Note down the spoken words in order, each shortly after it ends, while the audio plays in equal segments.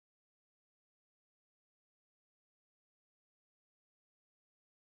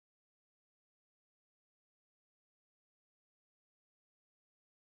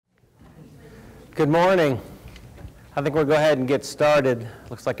Good morning. I think we'll go ahead and get started.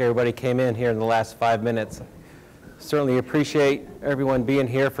 Looks like everybody came in here in the last 5 minutes. Certainly appreciate everyone being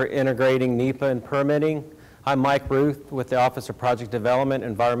here for Integrating NEPA and Permitting. I'm Mike Ruth with the Office of Project Development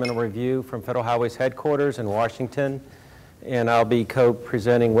Environmental Review from Federal Highways Headquarters in Washington, and I'll be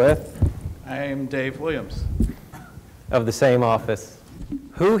co-presenting with... I am Dave Williams. Of the same office.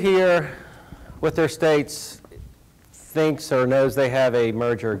 Who here with their states thinks or knows they have a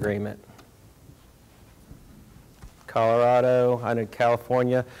merger agreement? Colorado, I know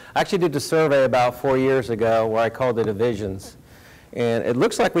California. I actually did a survey about 4 years ago where I called the divisions. And it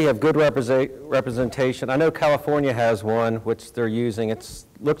looks like we have good representation. I know California has one, which they're using. It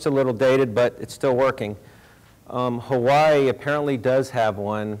looks a little dated, but it's still working. Hawaii apparently does have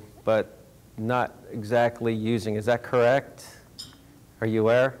one, but not exactly using. Is that correct? Are you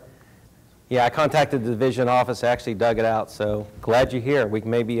aware? Yeah, I contacted the division office, actually dug it out, so glad you're here. We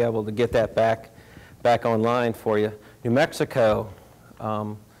may be able to get that back online for you. New Mexico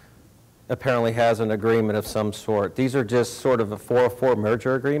apparently has an agreement of some sort. These are just sort of a 404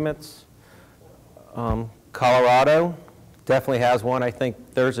 merger agreements. Colorado definitely has one. I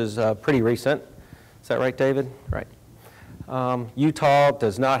think theirs is pretty recent. Is that right, David? Right. Utah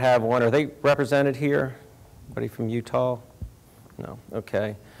does not have one. Are they represented here? Anybody from Utah? No.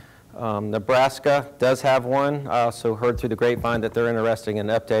 Okay. Nebraska does have one. I also heard through the grapevine that they're interested in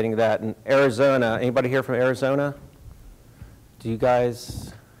updating that. And Arizona, anybody here from Arizona? Do you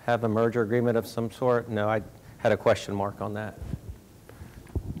guys have a merger agreement of some sort? No, I had a question mark on that.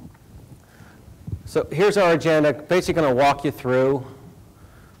 So here's our agenda. Basically going to walk you through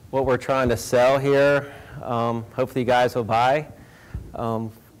what we're trying to sell here. Hopefully you guys will buy.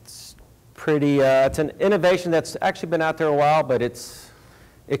 It's an innovation that's actually been out there a while, but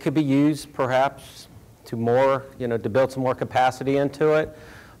it could be used perhaps to to build some more capacity into it.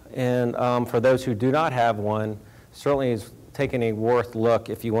 And for those who do not have one, certainly is taking a worth look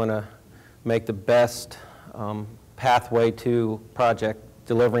if you want to make the best pathway to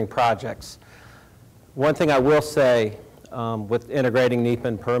delivering projects. One thing I will say with integrating NEPA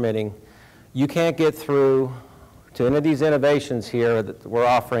and permitting, you can't get through to any of these innovations here that we're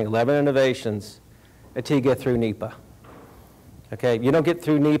offering, 11 innovations, until you get through NEPA. Okay, you don't get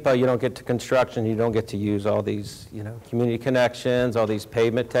through NEPA, you don't get to construction, you don't get to use all these, community connections, all these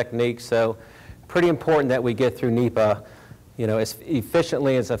pavement techniques. So, pretty important that we get through NEPA, as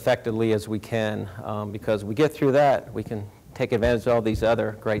efficiently, as effectively as we can, because we get through that, we can take advantage of all these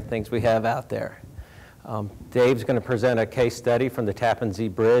other great things we have out there. Dave's going to present a case study from the Tappan Zee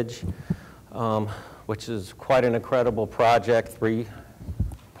Bridge, which is quite an incredible project,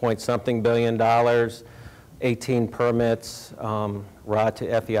 $3-point-something billion. 18 permits, ROD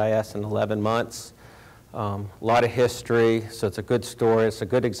to FEIS in 11 months. A lot of history, so it's a good story. It's a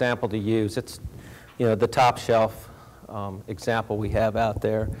good example to use. It's, the top shelf example we have out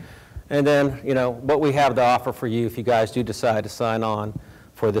there. And then, what we have to offer for you if you guys do decide to sign on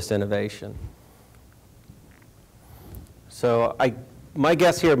for this innovation. So my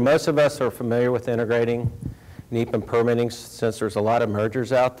guess here, most of us are familiar with integrating NEPA and permitting since there's a lot of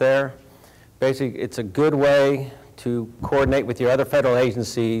mergers out there. Basically, it's a good way to coordinate with your other federal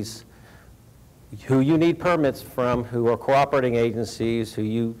agencies who you need permits from, who are cooperating agencies, who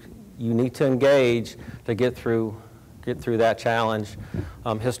you need to engage to get through that challenge.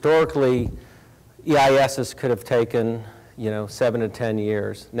 Historically, EISs could have taken 7 to 10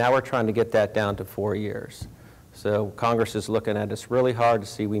 years. Now we're trying to get that down to 4 years. So Congress is looking at us really hard to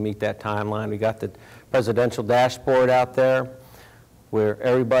see we meet that timeline. We got the presidential dashboard out there, where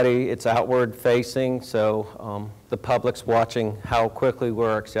everybody, it's outward facing, so the public's watching how quickly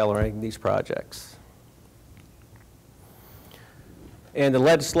we're accelerating these projects. And the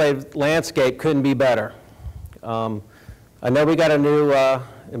legislative landscape couldn't be better. I know we got a new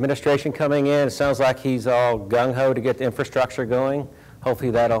administration coming in. It sounds like he's all gung-ho to get the infrastructure going.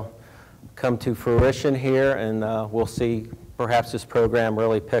 Hopefully that'll come to fruition here, and we'll see perhaps this program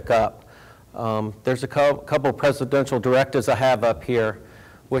really pick up. There's a couple presidential directives I have up here,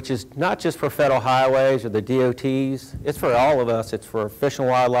 which is not just for federal highways or the DOTs. It's for all of us. It's for Fish and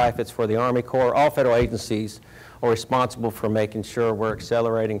Wildlife. It's for the Army Corps. All federal agencies are responsible for making sure we're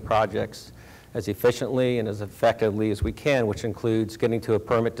accelerating projects as efficiently and as effectively as we can, which includes getting to a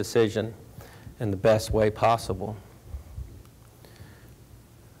permit decision in the best way possible.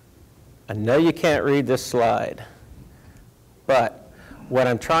 I know you can't read this slide, but what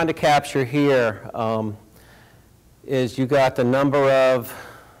I'm trying to capture here is you got the number of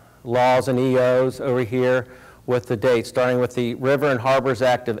laws and EOs over here with the dates, starting with the River and Harbors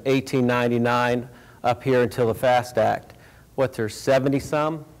Act of 1899 up here until the FAST Act. What, there's 70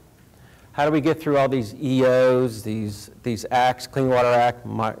 some? How do we get through all these EOs, these acts, Clean Water Act,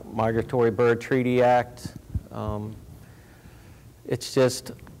 Migratory Bird Treaty Act? It's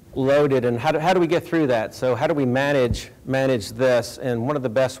just loaded, and how do we get through that? So how do we manage this? And one of the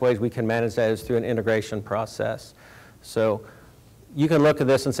best ways we can manage that is through an integration process. So you can look at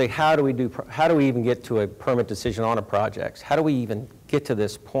this and say, how do we even get to a permit decision on a project? How do we even get to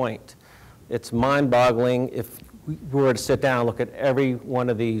this point? It's mind-boggling. If we were to sit down and look at every one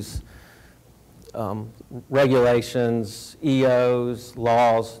of these regulations, EOs,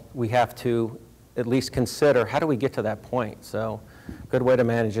 laws, we have to at least consider, how do we get to that point? So a good way to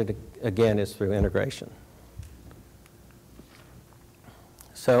manage it, again, is through integration.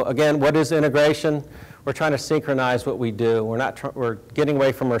 So again, what is integration? We're trying to synchronize what we do. We're getting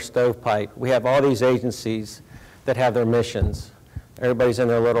away from our stovepipe. We have all these agencies that have their missions. Everybody's in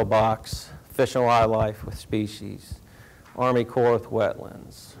their little box. Fish and Wildlife with species, Army Corps with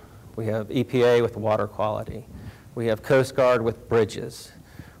wetlands. We have EPA with water quality. We have Coast Guard with bridges.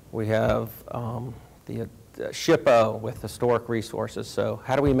 We have the SHPO with historic resources. So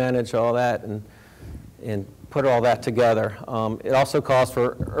how do we manage all that and put all that together? It also calls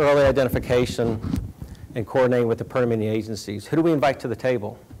for early identification and coordinating with the permitting agencies. Who do we invite to the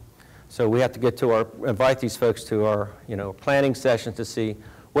table? So we have to invite these folks to our planning sessions to see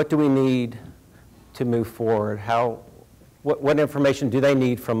what do we need to move forward? What information do they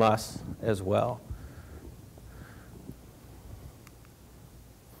need from us as well?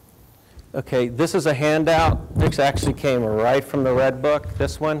 Okay, this is a handout. This actually came right from the Red Book,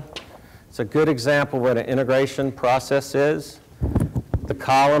 this one. It's a good example of what an integration process is. The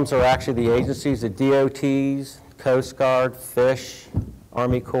columns are actually the agencies, the DOTs, Coast Guard, Fish,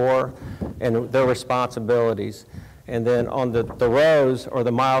 Army Corps, and their responsibilities. And then on the rows are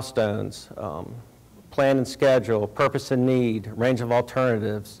the milestones, plan and schedule, purpose and need, range of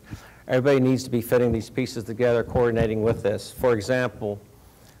alternatives. Everybody needs to be fitting these pieces together, coordinating with this. For example,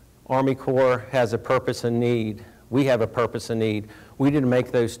 Army Corps has a purpose and need. We have a purpose and need. We didn't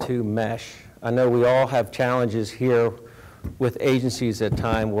make those two mesh. I know we all have challenges here with agencies at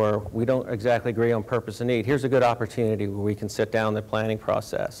time where we don't exactly agree on purpose and need. Here's a good opportunity where we can sit down in the planning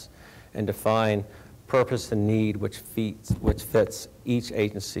process and define purpose and need which fits each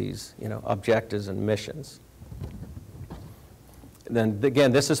agency's objectives and missions. And then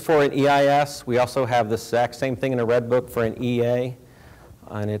again, this is for an EIS. We also have the exact same thing in a Red Book for an EA,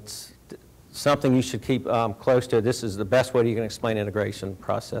 and it's something you should keep close to. This is the best way you can explain integration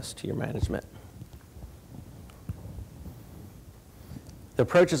process to your management. The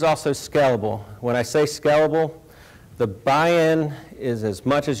approach is also scalable. When I say scalable, the buy-in is as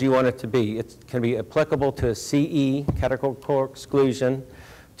much as you want it to be. It can be applicable to a CE, categorical exclusion,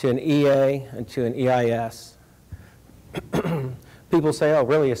 to an EA, and to an EIS. People say, oh,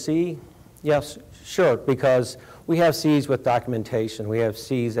 really, a CE? Yes, sure, because we have Cs with documentation. We have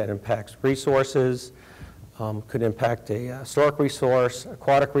Cs that impacts resources, could impact a historic resource,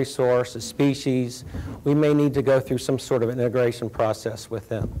 aquatic resource, a species. We may need to go through some sort of integration process with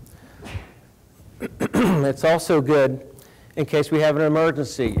them. It's also good in case we have an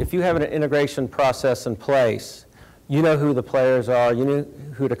emergency. If you have an integration process in place, you know who the players are, you know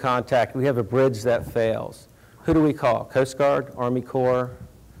who to contact. We have a bridge that fails. Who do we call? Coast Guard, Army Corps?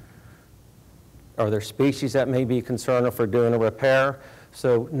 Are there species that may be concerned if we're doing a repair?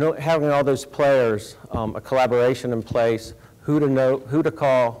 So having all those players, a collaboration in place, who to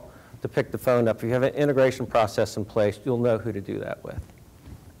call to pick the phone up. If you have an integration process in place, you'll know who to do that with.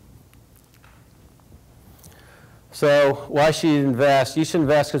 So why should you invest? You should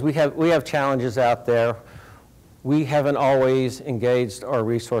invest because we have challenges out there. We haven't always engaged our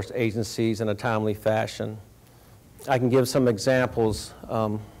resource agencies in a timely fashion. I can give some examples.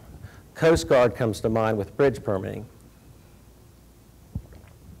 Coast Guard comes to mind with bridge permitting.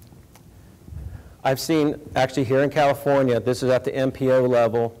 I've seen, actually here in California, this is at the MPO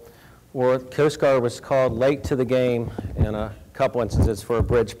level, where Coast Guard was called late to the game in a couple instances for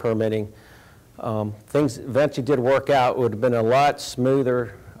bridge permitting. Things eventually did work out. It would have been a lot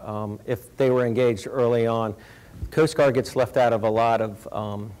smoother if they were engaged early on. Coast Guard gets left out of a lot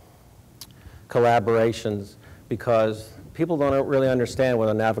of collaborations because people don't really understand what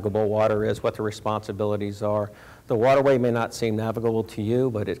a navigable water is, what the responsibilities are. The waterway may not seem navigable to you,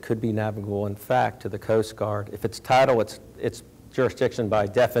 but it could be navigable, in fact, to the Coast Guard. If it's tidal, it's jurisdiction by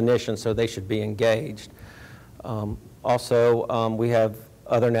definition, so they should be engaged. Also, we have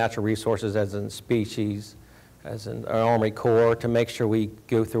other natural resources, as in species, as in our Army Corps, to make sure we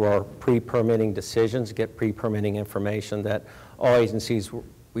go through our pre-permitting decisions, get pre-permitting information that all agencies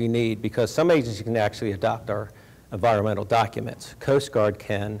we need, because some agencies can actually adopt our environmental documents. Coast Guard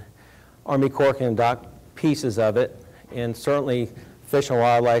can. Army Corps can adopt pieces of it, and certainly Fish and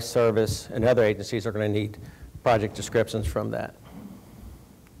Wildlife Service and other agencies are going to need project descriptions from that.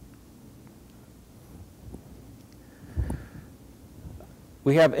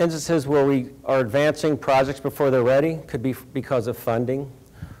 We have instances where we are advancing projects before they're ready. Could be because of funding.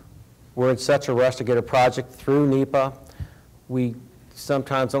 We're in such a rush to get a project through NEPA. We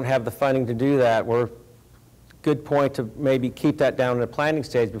sometimes don't have the funding to do that. We're good point to maybe keep that down in the planning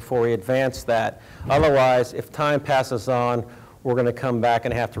stage before we advance that. Otherwise, if time passes on, we're going to come back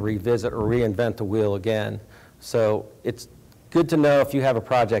and have to revisit or reinvent the wheel again. So it's good to know if you have a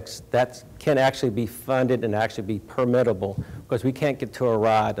project that can actually be funded and actually be permittable, because we can't get to a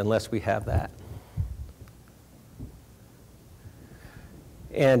ride unless we have that.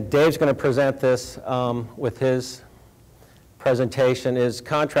 And Dave's going to present this with his presentation, is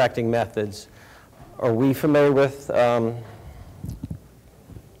contracting methods. Are we familiar with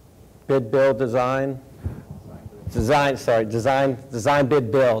bid, build, design? Design,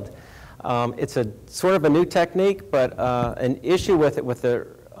 bid, build. It's a sort of a new technique, but an issue with it with the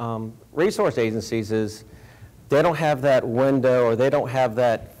resource agencies is they don't have that window, or they don't have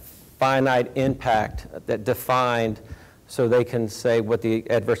that finite impact that defined so they can say what the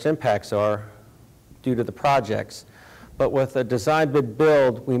adverse impacts are due to the projects. But with a design, bid,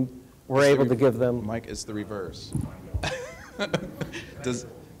 build, we're able to give them. Mike, it's the reverse.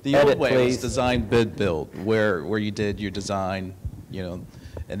 The old way was design, bid, build, where you did your design, and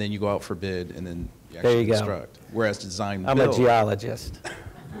then you go out for bid, and then you actually construct. Whereas design, build. I'm a geologist.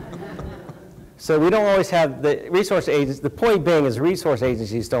 So we don't always have the resource agencies. The point being is resource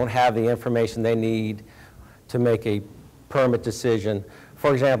agencies don't have the information they need to make a permit decision.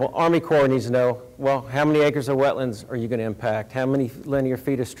 For example, Army Corps needs to know, well, how many acres of wetlands are you going to impact? How many linear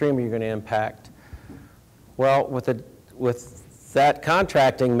feet of stream are you going to impact? Well, with that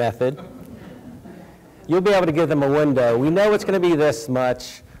contracting method, you'll be able to give them a window. We know it's going to be this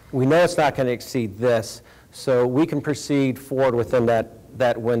much. We know it's not going to exceed this. So we can proceed forward within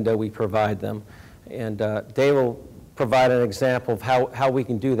that window we provide them. And they will provide an example of how we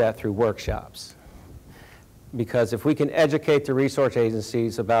can do that through workshops. Because if we can educate the resource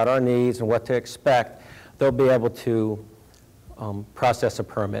agencies about our needs and what to expect, they'll be able to process a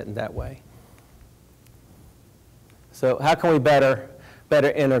permit in that way. So how can we better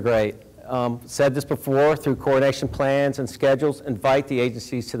integrate? Said this before, through coordination plans and schedules, invite the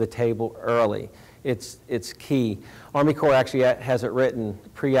agencies to the table early. It's key. Army Corps actually has it written,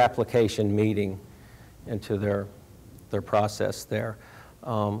 pre-application meeting into their process there.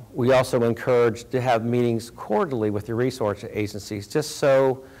 We also encourage to have meetings quarterly with the resource agencies, just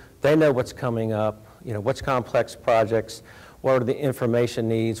so they know what's coming up, what's complex projects, what are the information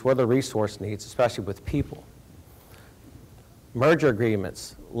needs, what are the resource needs, especially with people. Merger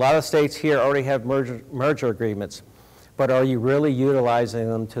agreements. A lot of states here already have merger agreements, but are you really utilizing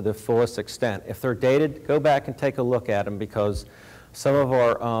them to the fullest extent? If they're dated, go back and take a look at them, because some of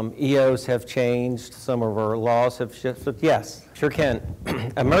our EOs have changed, some of our laws have shifted. Yes, sure can.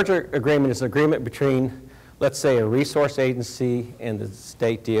 A merger agreement is an agreement between, let's say, a resource agency and the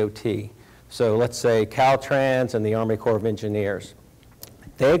state DOT. So let's say Caltrans and the Army Corps of Engineers.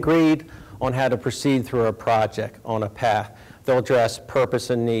 They agreed on how to proceed through a project on a path. They'll address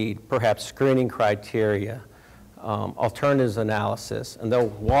purpose and need, perhaps screening criteria, alternatives analysis, and they'll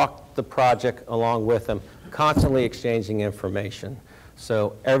walk the project along with them, constantly exchanging information.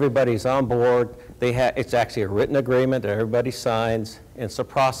 So everybody's on board. It's actually a written agreement that everybody signs, and it's a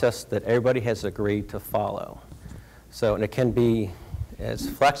process that everybody has agreed to follow. So, and it can be as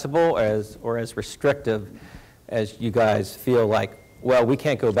flexible or as restrictive as you guys feel like, well, we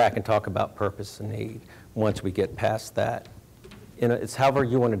can't go back and talk about purpose and need once we get past that. It's however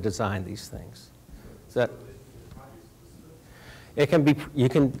you want to design these things. Is that? It can be,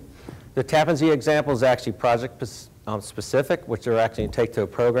 the Tappan Zee example is actually project specific, which are actually take to a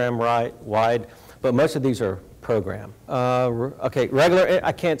program wide, but most of these are program. Okay,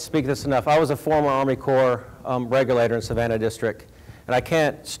 I can't speak this enough. I was a former Army Corps regulator in Savannah District, and I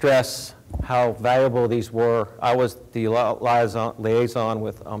can't stress how valuable these were. I was the liaison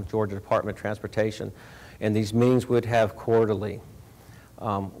with Georgia Department of Transportation, and these meetings would have quarterly.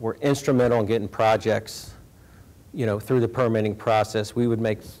 Were instrumental in getting projects through the permitting process. We would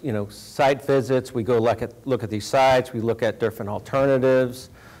make, site visits. We go look at these sites. We look at different alternatives.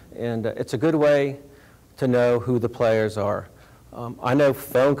 And it's a good way to know who the players are. I know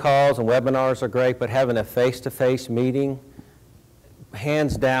phone calls and webinars are great, but having a face-to-face meeting,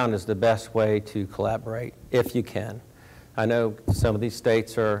 hands down, is the best way to collaborate, if you can. I know some of these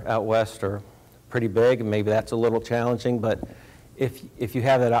states out west are pretty big, and maybe that's a little challenging, but if you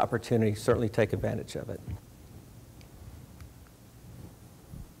have that opportunity, certainly take advantage of it.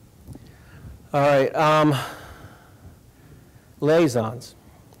 All right, liaisons.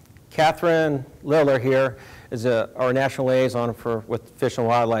 Catherine Liller here is our national liaison with Fish and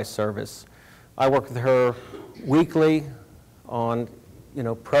Wildlife Service. I work with her weekly on,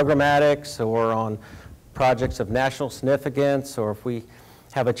 programmatics or on projects of national significance, or if we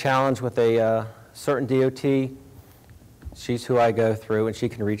have a challenge with a certain DOT, she's who I go through, and she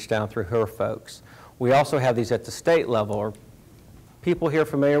can reach down through her folks. We also have these at the state level. Are people here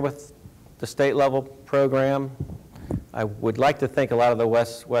familiar with the state level program? I would like to think a lot of the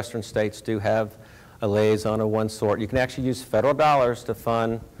western states do have a liaison of one sort. You can actually use federal dollars to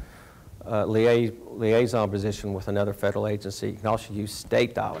fund a liaison position with another federal agency. You can also use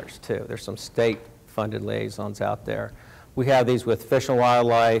state dollars too. There's some state-funded liaisons out there. We have these with Fish and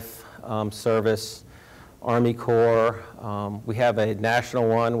Wildlife Service, Army Corps. We have a national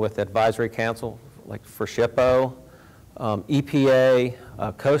one with Advisory Council, like for SHPO,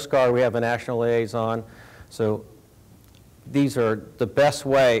 EPA, Coast Guard. We have a national liaison. So these are the best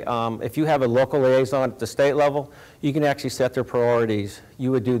way. If you have a local liaison at the state level, you can actually set their priorities.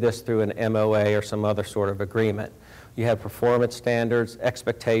 You would do this through an MOA or some other sort of agreement. You have performance standards,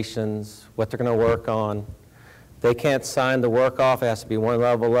 expectations, what they're going to work on. They can't sign the work off. It has to be one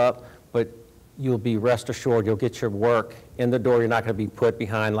level up, but you'll be rest assured you'll get your work in the door. You're not going to be put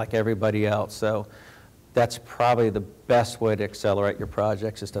behind like everybody else. So that's probably the best way to accelerate your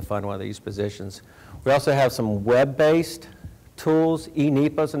projects, is to fund one of these positions. We also have some web-based tools.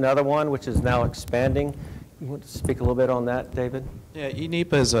 NEPA is another one, which is now expanding. You want to speak a little bit on that, David? Yeah,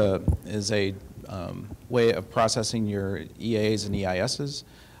 NEPA is a way of processing your EAs and EISs,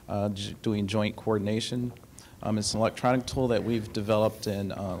 doing joint coordination. It's an electronic tool that we've developed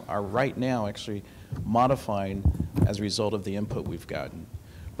and are right now actually modifying as a result of the input we've gotten.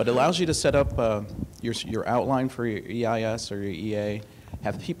 But it allows you to set up your outline for your EIS or your EA,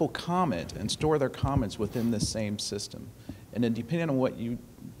 have people comment and store their comments within the same system. And then depending on what you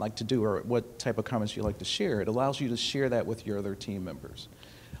like to do or what type of comments you like to share, it allows you to share that with your other team members.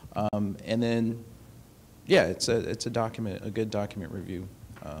 And then, yeah, it's a good document review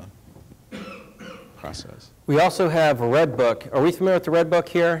process. We also have a Red Book. Are we familiar with the Red Book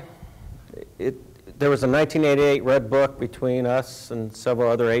here? There was a 1988 Red Book between us and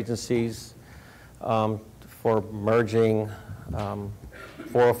several other agencies for merging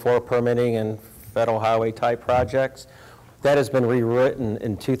 404 permitting and federal highway type projects. That has been rewritten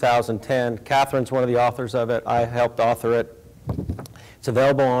in 2010. Catherine's one of the authors of it. I helped author it. It's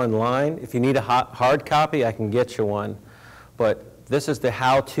available online. If you need a hard copy, I can get you one. But this is the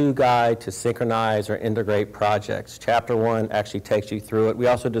how-to guide to synchronize or integrate projects. Chapter 1 actually takes you through it. We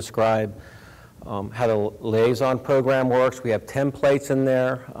also describe how the liaison program works. We have templates in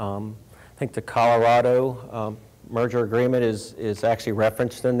there. I think the Colorado merger agreement is actually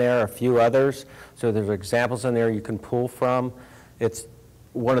referenced in there, a few others. So there's examples in there you can pull from. It's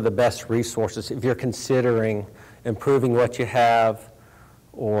one of the best resources if you're considering improving what you have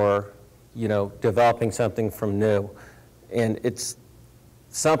or, developing something from new. And it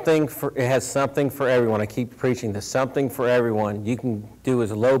has something for everyone. I keep preaching this, something for everyone. You can do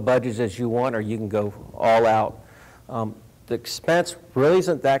as low budgets as you want, or you can go all out. The expense really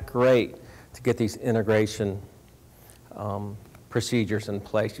isn't that great to get these integration procedures in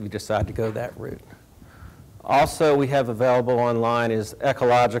place if you decide to go that route. Also, we have available online is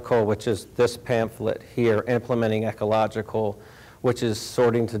Ecological, which is this pamphlet here, Implementing Ecological, which is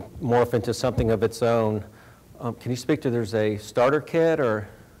sorting to morph into something of its own. Can you speak to, there's a starter kit or?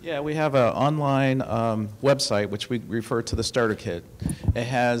 Yeah, we have an online website which we refer to the starter kit. It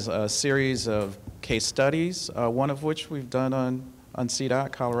has a series of case studies, one of which we've done on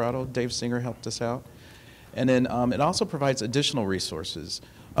CDOT, Colorado. Dave Singer helped us out. And then it also provides additional resources,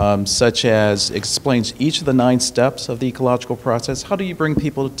 such as explains each of the 9 steps of the ecological process. How do you bring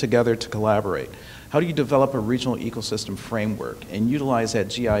people together to collaborate? How do you develop a regional ecosystem framework and utilize that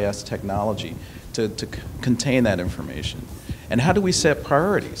GIS technology to contain that information? And how do we set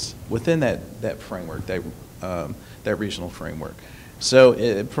priorities within that framework, that regional framework? So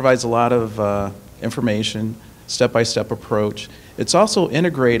it provides a lot of information, step-by-step approach. It's also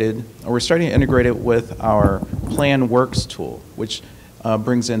integrated, or we're starting to integrate it with our Plan Works tool, which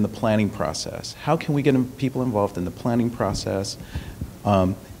brings in the planning process. How can we get people involved in the planning process,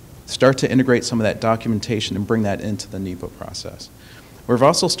 start to integrate some of that documentation and bring that into the NEPA process? We're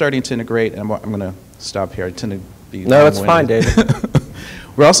also starting to integrate, and I'm going to stop here. I tend to be No, it's fine, David.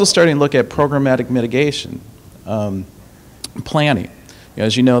 We're also starting to look at programmatic mitigation, planning.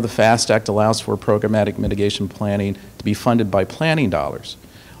 As you know, the FAST Act allows for programmatic mitigation planning to be funded by planning dollars.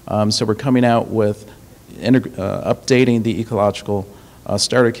 So we're coming out with updating the ecological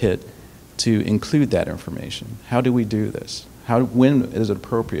starter kit to include that information. How do we do this? When is it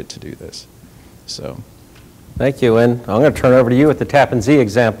appropriate to do this? So. Thank you, and I'm going to turn over to you with the Tappan Zee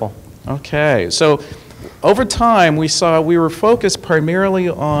example. Okay, so over time we saw we were focused primarily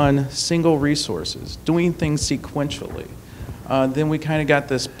on single resources, doing things sequentially. Then we kind of got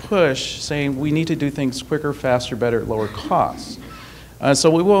this push saying we need to do things quicker, faster, better, at lower costs. So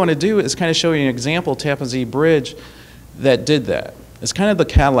what we want to do is kind of show you an example, Tappan Zee Bridge, that did that. It's kind of the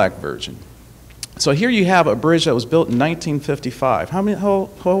Cadillac version. So here you have a bridge that was built in 1955. How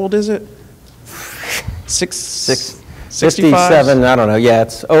old is it? 65? 57, I don't know. Yeah,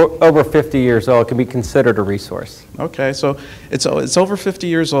 it's over 50 years old. It can be considered a resource. Okay, so it's over 50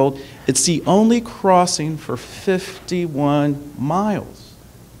 years old. It's the only crossing for 51 miles.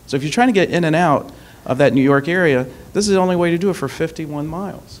 So if you're trying to get in and out of that New York area, this is the only way to do it for 51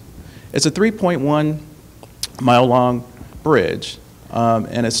 miles. It's a 3.1 mile long bridge,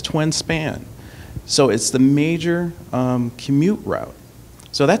 and it's twin span. So it's the major commute route.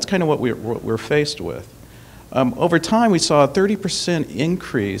 So that's kind of what we're faced with. Over time, we saw a 30%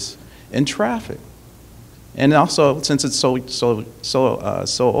 increase in traffic. And also, since it's so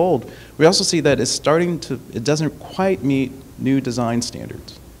old, we also see that it doesn't quite meet new design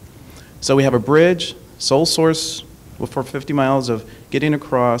standards. So we have a bridge, sole source for 50 miles of getting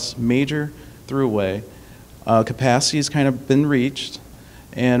across, major throughway. Capacity has kind of been reached,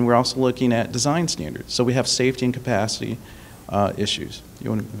 and we're also looking at design standards. So we have safety and capacity issues. You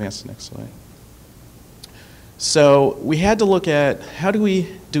want to advance to the next slide? So we had to look at how do we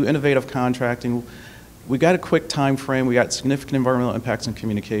do innovative contracting. We got a quick time frame. We got significant environmental impacts and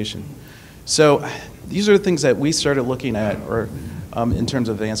communication. So these are the things that we started looking at in terms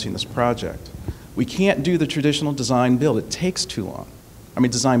of advancing this project. We can't do the traditional design build. It takes too long. I mean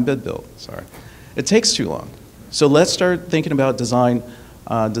design bid build, sorry. It takes too long. So let's start thinking about design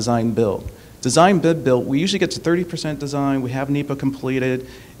build. Design bid build, we usually get to 30% design. We have NEPA completed.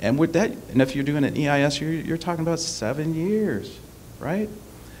 And with that, and if you're doing an EIS, you're talking about 7 years, right?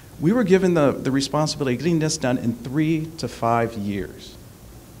 We were given the responsibility of getting this done in 3 to 5 years.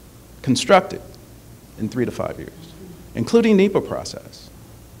 Constructed in 3 to 5 years, including NEPA process,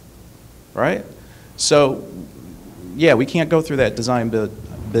 right? So, yeah, we can't go through that design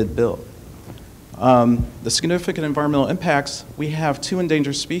bid build. The significant environmental impacts, we have 2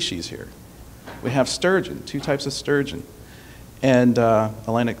 endangered species here. We have sturgeon, 2 types of sturgeon, and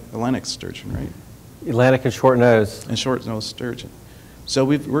Atlantic sturgeon, right? Atlantic and short nose. And short nose sturgeon. So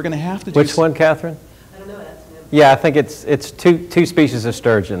we're going to have to do. Which one, Catherine? I don't know. Yeah, I think it's two species of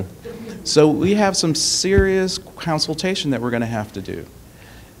sturgeon. So we have some serious consultation that we're going to have to do.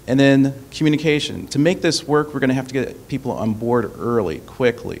 And then communication. To make this work, we're going to have to get people on board early,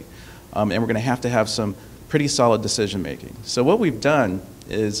 quickly. And we're going to have some pretty solid decision making. So what we've done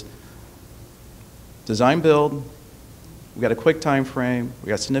is design build, we got a quick time frame, we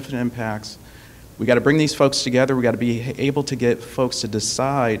got significant impacts, we got to bring these folks together, we got to be able to get folks to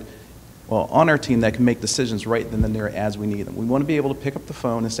decide, well, on our team that can make decisions right then and there as we need them. We want to be able to pick up the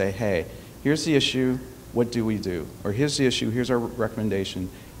phone and say, hey, here's the issue, what do we do? Or here's the issue, here's our recommendation,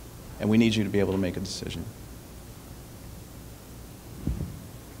 and we need you to be able to make a decision.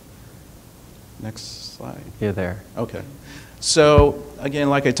 Next slide. You're there. Okay. So again,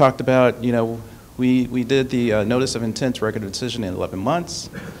 like I talked about, we did the notice of intent to record a decision in 11 months.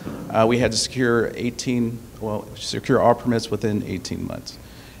 We had to secure all permits within 18 months.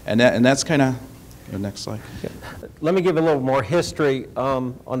 And that's kind of, next slide. Yeah. Let me give a little more history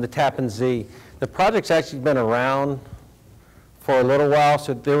on the Tappan Zee. The project's actually been around for a little while,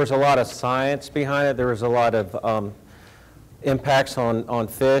 so there was a lot of science behind it. There was a lot of impacts on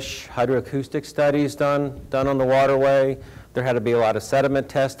fish, hydroacoustic studies done on the waterway. There had to be a lot of sediment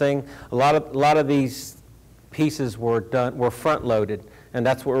testing. A lot of these pieces were front loaded, and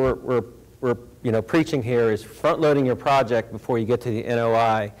that's what we're preaching here is front loading your project before you get to the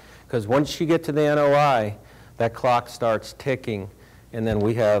NOI, because once you get to the NOI, that clock starts ticking, and then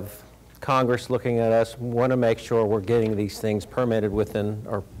we have Congress looking at us. We want to make sure we're getting these things permitted within,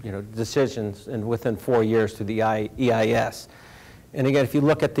 or decisions and within 4 years through the EIS. And again, if you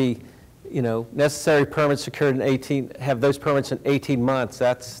look at the necessary permits secured in have those permits in 18 months,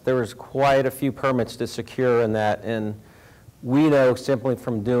 there was quite a few permits to secure in that. And we know simply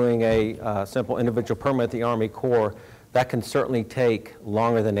from doing a simple individual permit at the Army Corps, that can certainly take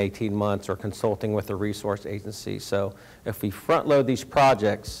longer than 18 months or consulting with a resource agency. So if we front load these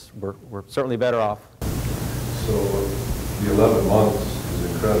projects, we're certainly better off. So the 11 months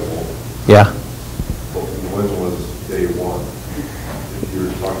credible. Yeah. But when was day one? If you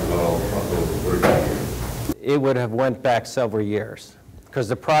were talking about all the front load breakout here. It would have went back several years because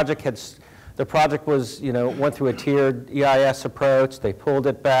the project was, went through a tiered EIS approach. They pulled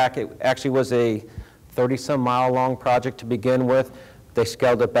it back. It actually was a 30-some mile long project to begin with. They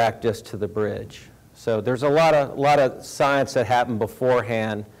scaled it back just to the bridge. So there's a lot of science that happened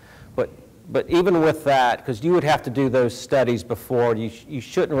beforehand. But even with that, because you would have to do those studies before, you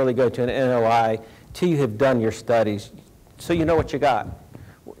shouldn't really go to an NOI till you have done your studies, so you know what you got,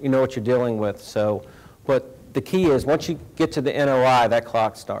 you know what you're dealing with. So, but the key is once you get to the NOI, that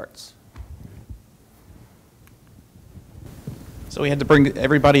clock starts. So we had to bring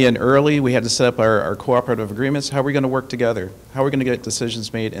everybody in early. We had to set up our cooperative agreements. How are we going to work together? How are we going to get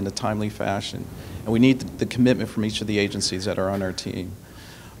decisions made in a timely fashion? And we need the commitment from each of the agencies that are on our team.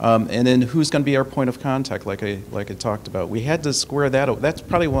 And then who's going to be our point of contact, like I talked about. We had to square that out. That's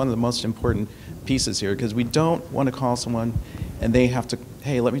probably one of the most important pieces here, because we don't want to call someone and they have to,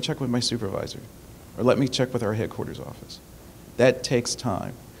 hey, let me check with my supervisor, or let me check with our headquarters office. That takes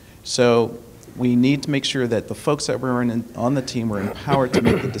time. So we need to make sure that the folks that were on the team were empowered to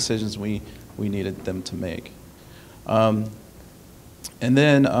make the decisions we needed them to make. And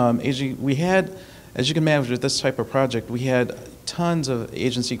then we had, as you can imagine with this type of project, we had tons of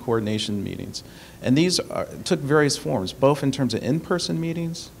agency coordination meetings. And these took various forms, both in terms of in-person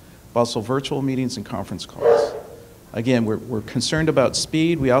meetings, but also virtual meetings and conference calls. Again, we're concerned about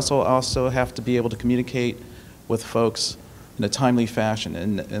speed. We also have to be able to communicate with folks in a timely fashion.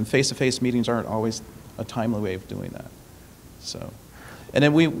 And face-to-face meetings aren't always a timely way of doing that. So, and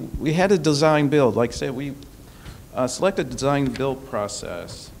then we had a design build. Like I said, we selected the design build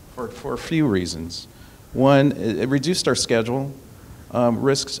process for a few reasons. One, it reduced our schedule,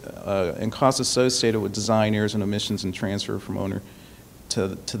 risks and costs associated with design errors and omissions and transfer from owner to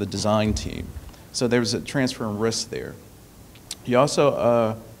the design team. So there was a transfer and risk there. You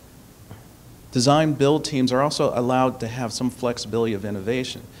also, design build teams are also allowed to have some flexibility of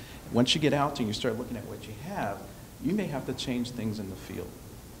innovation. Once you get out and you start looking at what you have, you may have to change things in the field.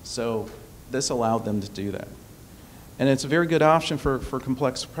 So this allowed them to do that. And it's a very good option for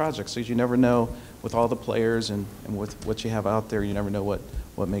complex projects, because you never know with all the players and with what you have out there, you never know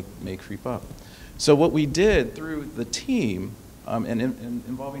what may creep up. So what we did through the team, and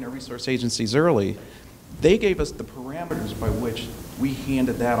involving our resource agencies early, they gave us the parameters by which we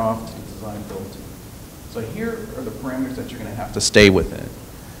handed that off to the design build team. So here are the parameters that you're going to have to stay within.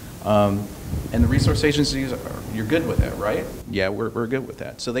 And the resource agencies, you're good with that, right? Yeah, we're good with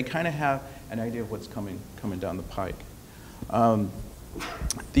that. So they kind of have an idea of what's coming down the pike.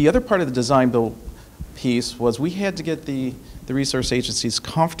 The other part of the design build piece was we had to get the resource agencies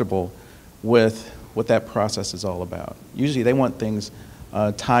comfortable with what that process is all about. Usually they want things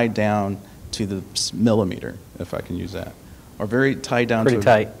tied down to the millimeter, if I can use that, or very tied down pretty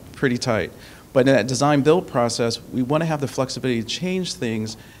tight. Pretty tight. But in that design build process, we want to have the flexibility to change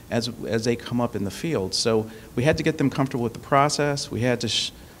things as they come up in the field. So we had to get them comfortable with the process. We had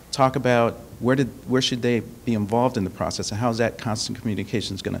to talk about where should they be involved in the process, and how is that constant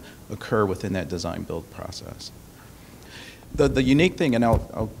communication is going to occur within that design build process. The unique thing, and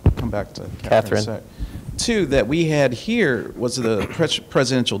I'll come back to Catherine in a sec, too, that we had here was the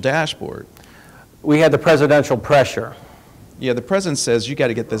presidential dashboard. We had the presidential pressure. Yeah, the president says you got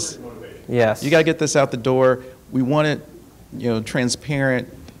to get this. Yes. You got to get this out the door. We want it, transparent.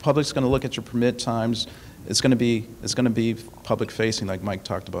 The public's going to look at your permit times. It's going to be public facing, like Mike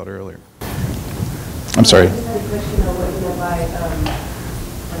talked about earlier. I'm sorry. I just had a question on what you meant by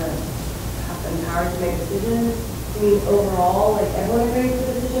empowered to make decisions. I mean, overall, like everyone agrees with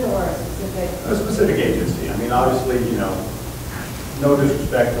the decision, or a specific? A specific agency. I mean, obviously, no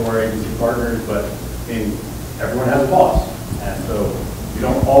disrespect to our agency partners, but I mean, everyone has a boss, and so you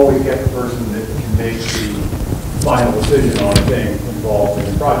don't always get the person that can make the final decision on a thing involved in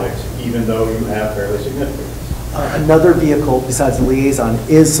the projects, even though you have fairly significant. Another vehicle besides the liaison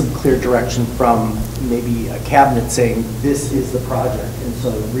is some clear direction from maybe a cabinet saying this is the project, and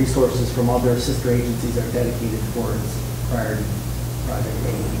so resources from other sister agencies are dedicated towards priority project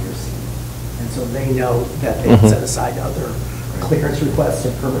A, B, or C. And so they know that they can set aside other clearance requests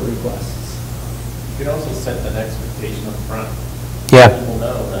or permit requests. You can also set that expectation up front. Yeah. People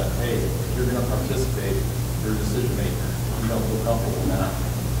know that, hey, if you're going to participate, you're a decision maker. You don't feel comfortable now.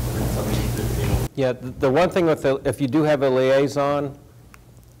 Yeah, the one thing with if you do have a liaison,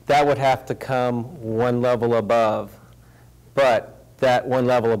 that would have to come one level above, but that one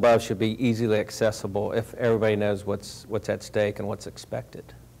level above should be easily accessible if everybody knows what's at stake and what's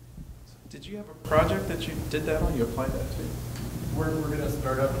expected. Did you have a project that you did that on? You applied that to? We're going to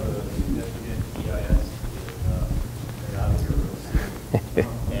start up a significant EIS out of here.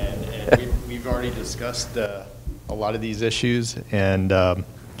 And we've already discussed a lot of these issues, and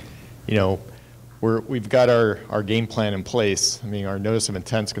you know, we've got our game plan in place. I mean, our notice of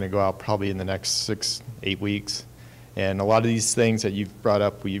intent is going to go out probably in the next 6-8 weeks, and a lot of these things that you've brought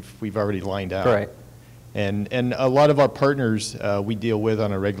up, we've already lined out. Right. And a lot of our partners we deal with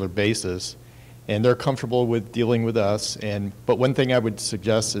on a regular basis, and they're comfortable with dealing with us. But one thing I would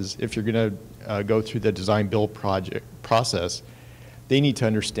suggest is if you're going to go through the design build project process, they need to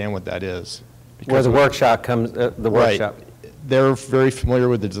understand what that is. Where the workshop comes, the workshop. Right. They're very familiar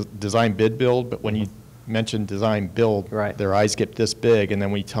with the design bid build, but when you mention design build, right, their eyes get this big, and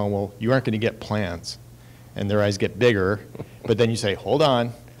then we tell them, well, you aren't going to get plans, and their eyes get bigger. But then you say, hold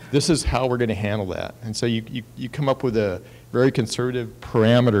on, this is how we're going to handle that. And so you come up with a very conservative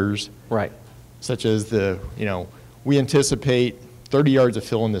parameters, right, such as we anticipate 30 yards of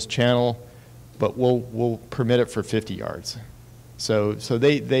fill in this channel, but we'll permit it for 50 yards. So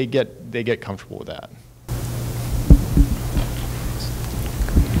they get comfortable with that.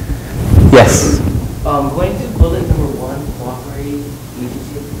 Yes. Going to bullet number 1, cooperating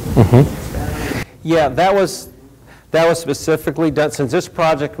agency. Yeah, that was specifically done, since this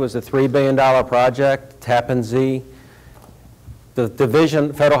project was a $3 billion project, Tappan Zee, the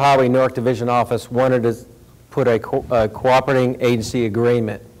division, Federal Highway Newark Division Office wanted to put a cooperating agency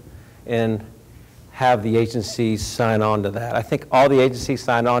agreement and have the agencies sign on to that. I think all the agencies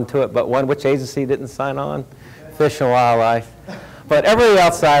signed on to it, but which agency didn't sign on? Fish and Wildlife. But everybody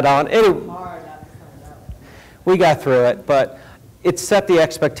else signed on. We got through it, but it set the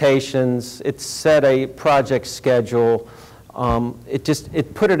expectations. It set a project schedule.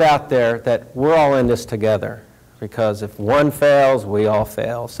 It put it out there that we're all in this together, because if one fails, we all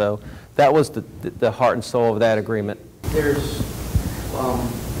fail. So that was the heart and soul of that agreement. There's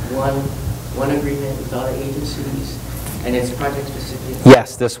one agreement with all the agencies, and it's project specific?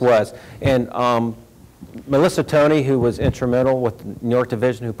 Yes, this was. And Melissa Toney, who was instrumental with the New York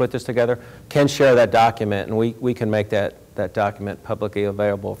Division who put this together, can share that document, and we can make that document publicly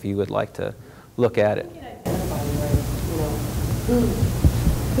available if you would like to look at it.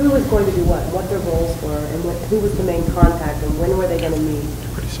 Who was going to do what their roles were, and who was the main contact, and when were they going to meet?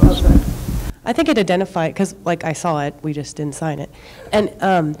 I think it identified, because like I saw it, we just didn't sign it.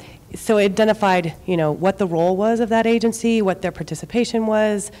 And so it identified, what the role was of that agency, what their participation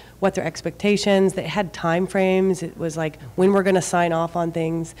was, what their expectations. They had time frames. It was like when we're going to sign off on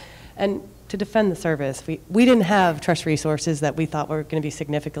things. And to defend the service, we didn't have trust resources that we thought were going to be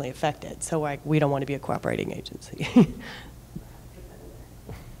significantly affected. So we don't want to be a cooperating agency.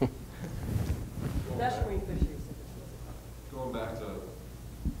 Going back to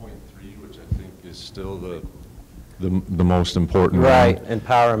point 3, which I think is still the most important one. Right,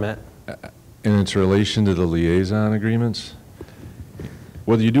 empowerment. In its relation to the liaison agreements,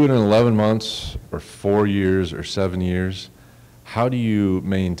 whether you do it in 11 months or 4 years or 7 years, how do you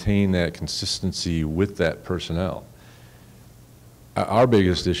maintain that consistency with that personnel? Our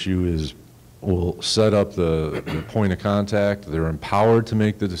biggest issue is we'll set up the point of contact. They're empowered to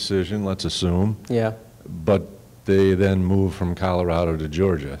make the decision, let's assume. Yeah. But they then move from Colorado to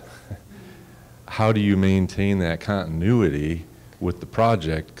Georgia. How do you maintain that continuity with the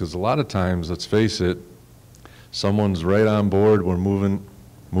project? Because a lot of times, let's face it, someone's right on board, we're moving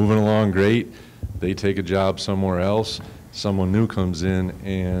along great, they take a job somewhere else, someone new comes in,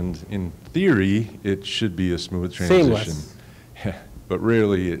 and in theory, it should be a smooth transition. Seamless. But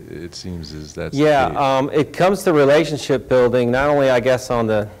rarely it seems as that's Yeah, it comes to relationship building, not only, I guess, on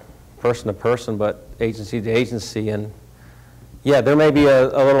the person-to-person, but agency to agency. And yeah, there may be a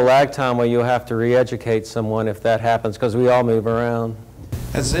little lag time where you'll have to re-educate someone if that happens, because we all move around.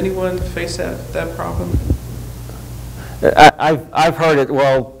 Has anyone faced that problem? I've heard it.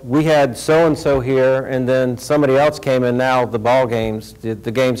 Well, we had so-and-so here, and then somebody else came, and now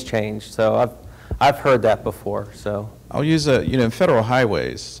the games changed. So I've heard that before. So I'll use federal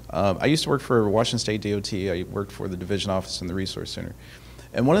highways. I used to work for Washington State DOT. I worked for the division office and the resource center.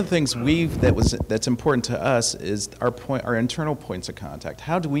 And one of the things that's important to us is our internal points of contact.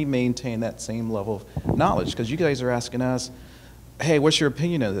 How do we maintain that same level of knowledge? Because you guys are asking us, hey, what's your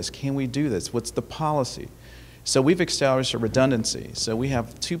opinion of this? Can we do this? What's the policy? So we've established a redundancy. So we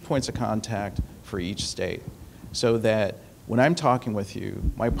have 2 points of contact for each state, so that when I'm talking with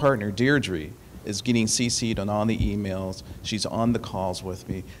you, my partner Deirdre is getting CC'd on all the emails. She's on the calls with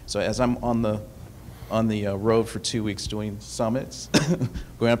me. So as I'm on the road for 2 weeks doing summits,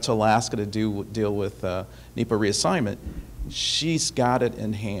 going up to Alaska to deal with NEPA reassignment, she's got it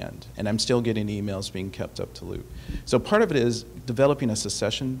in hand, and I'm still getting emails being kept up to loop. So part of it is developing a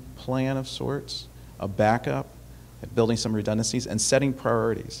succession plan of sorts, a backup, building some redundancies, and setting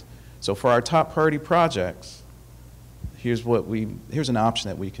priorities. So for our top priority projects, here's an option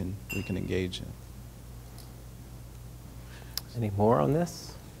that we can engage in. Any more on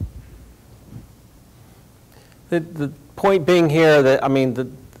this? The point being here that, I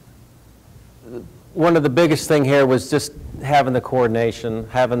mean, one of the biggest thing here was just having the coordination,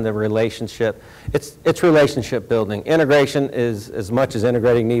 having the relationship. It's relationship building. Integration is as much as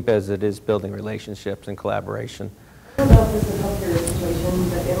integrating NEPA as it is building relationships and collaboration. I don't know if this would help your situation,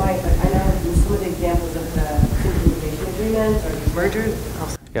 but it might, but I know some of the examples of the synchronization agreements or these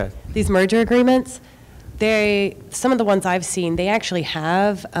mergers. Yeah. These merger agreements, some of the ones I've seen, they actually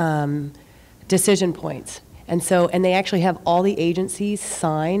have decision points. And they actually have all the agencies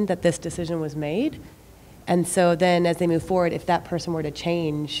sign that this decision was made. And so then as they move forward, if that person were to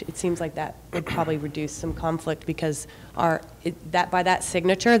change, it seems like that would probably reduce some conflict because by that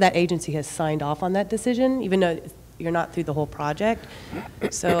signature, that agency has signed off on that decision, even though you're not through the whole project.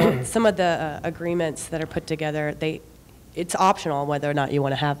 So some of the agreements that are put together, it's optional whether or not you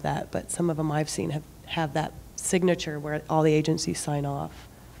want to have that, but some of them I've seen have that signature where all the agencies sign off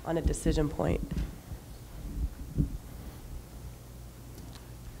on a decision point.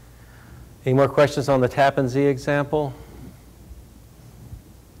 Any more questions on the Tappan Zee example?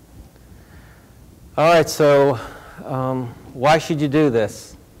 All right, so why should you do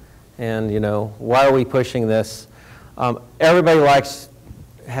this? And, why are we pushing this? Everybody likes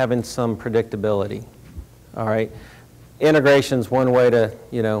having some predictability, all right? Integration's one way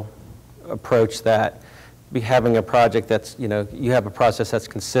to, approach that. Having a project that's, you have a process that's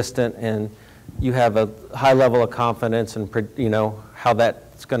consistent and you have a high level of confidence and, how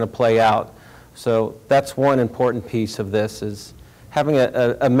that's going to play out. So that's one important piece of this is having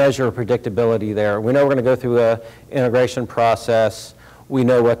a measure of predictability there. We know we're going to go through an integration process. We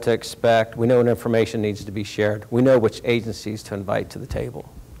know what to expect. We know what information needs to be shared. We know which agencies to invite to the table.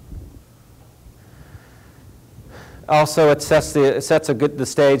 Also, it sets the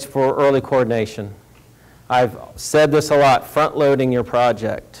stage for early coordination. I've said this a lot, front-loading your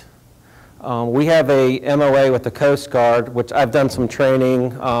project. We have a MOA with the Coast Guard, which I've done some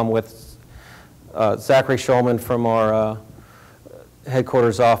training with Zachary Schulman from our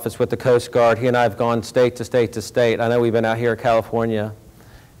headquarters office with the Coast Guard. He and I have gone state to state to state. I know we've been out here in California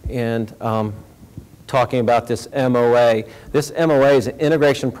and talking about this MOA. This MOA is an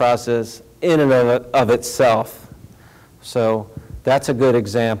integration process in and of itself. So that's a good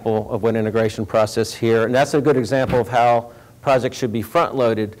example of what integration process here. And that's a good example of how projects should be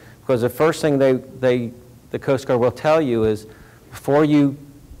front-loaded. Because the first thing the Coast Guard will tell you is before you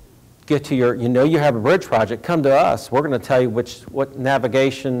get to you have a bridge project, come to us. We're going to tell you what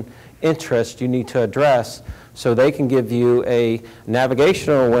navigation interest you need to address so they can give you a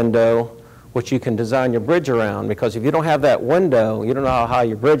navigational window which you can design your bridge around. Because if you don't have that window, you don't know how high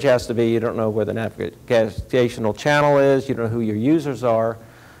your bridge has to be, you don't know where the navigational channel is, you don't know who your users are.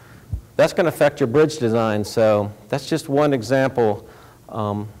 That's going to affect your bridge design. So that's just one example.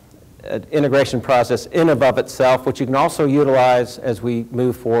 An integration process in and of itself, which you can also utilize as we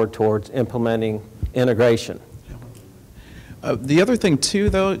move forward towards implementing integration. The other thing too,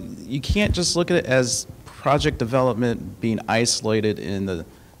 though, you can't just look at it as project development being isolated in the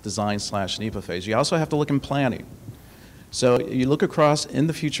design/NEPA phase. You also have to look in planning. So you look across in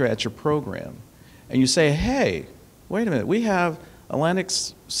the future at your program, and you say, hey, wait a minute, we have Atlantic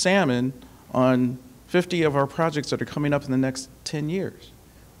salmon on 50 of our projects that are coming up in the next 10 years.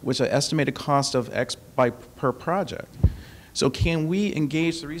 Which an estimated cost of X per project. So can we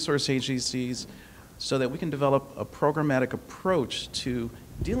engage the resource agencies so that we can develop a programmatic approach to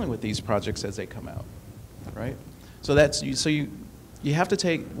dealing with these projects as they come out, right? So you have to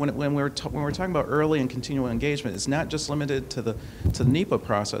take, when we're talking about early and continual engagement, it's not just limited to the NEPA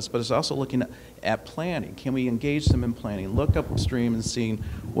process, but it's also looking at planning. Can we engage them in planning? Look upstream and seeing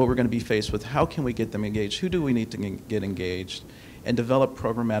what we're going to be faced with. How can we get them engaged? Who do we need to get engaged? And develop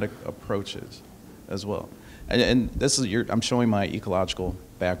programmatic approaches as well. And this is I'm showing my ecological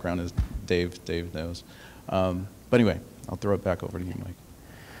background, as Dave knows. But anyway, I'll throw it back over to you, Mike.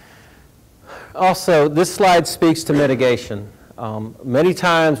 Also, this slide speaks to mitigation. Many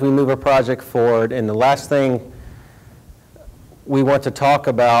times we move a project forward, and the last thing we want to talk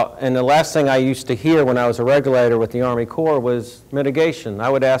about, and the last thing I used to hear when I was a regulator with the Army Corps was mitigation. I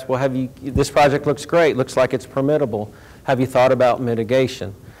would ask, well, this project looks great, looks like it's permittable. Have you thought about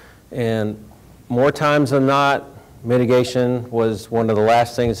mitigation? And more times than not, mitigation was one of the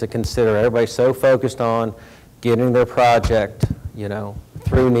last things to consider. Everybody's so focused on getting their project,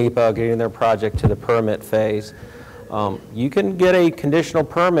 through NEPA, getting their project to the permit phase. You can get a conditional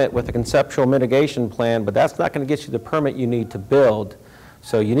permit with a conceptual mitigation plan, but that's not going to get you the permit you need to build.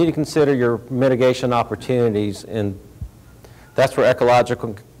 So you need to consider your mitigation opportunities, and that's where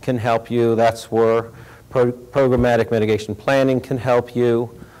ecological can help you. That's where programmatic mitigation planning can help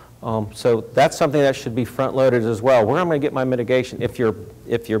you. So that's something that should be front-loaded as well. Where am I going to get my mitigation? If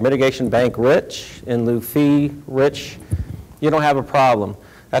you're mitigation bank rich and lieu fee rich, you don't have a problem.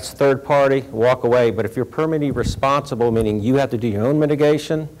 That's third party, walk away. But if you're permitting responsible, meaning you have to do your own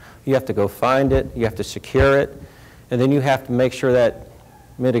mitigation, you have to go find it, you have to secure it, and then you have to make sure that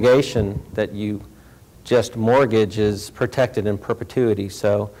mitigation that you just mortgage is protected in perpetuity.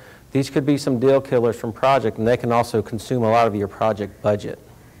 So these could be some deal killers from project, and they can also consume a lot of your project budget.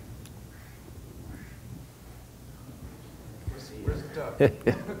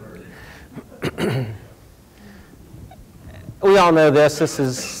 We all know this. This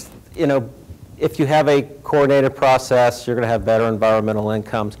is, if you have a coordinated process, you're going to have better environmental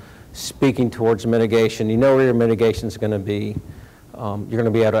incomes. Speaking towards mitigation, you know where your mitigation is going to be. You're going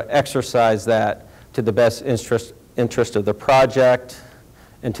to be able to exercise that to the best interest of the project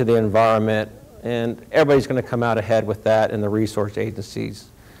and to the environment, and everybody's going to come out ahead with that, and the resource agencies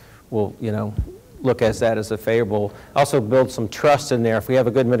will, look at that as a favorable. Also build some trust in there. If we have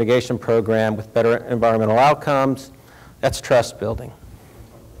a good mitigation program with better environmental outcomes, that's trust building.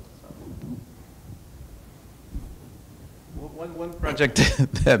 One project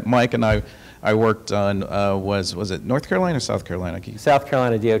that Mike and I worked on was it North Carolina or South Carolina? South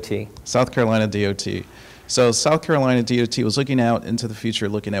Carolina DOT. South Carolina DOT. So South Carolina DOT was looking out into the future,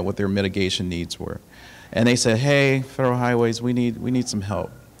 looking at what their mitigation needs were. And they said, hey, Federal Highways, we need some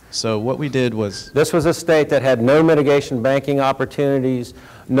help. So what we did was... This was a state that had no mitigation banking opportunities,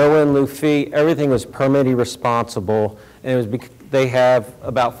 no in lieu fee, everything was permittee responsible, and it was they have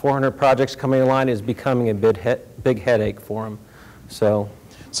about 400 projects coming in line. Is becoming a big headache for them. So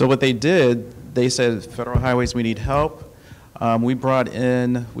what they did, they said, Federal Highways, we need help. We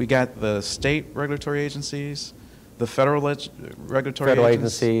got the state regulatory agencies, the federal regulatory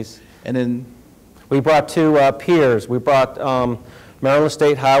agencies, and then we brought two peers. We brought Maryland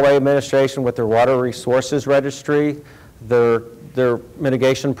State Highway Administration with their Water Resources Registry, their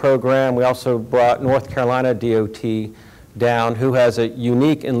mitigation program. We also brought North Carolina DOT down, who has a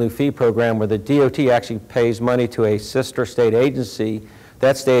unique in lieu fee program where the DOT actually pays money to a sister state agency.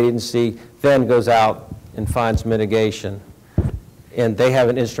 That state agency then goes out and finds mitigation. And they have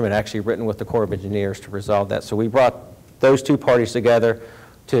an instrument actually written with the Corps of Engineers to resolve that. So we brought those two parties together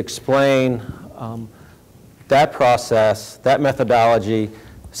to explain that process, that methodology.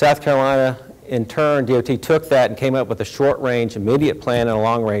 South Carolina, in turn, DOT took that and came up with a short-range immediate plan and a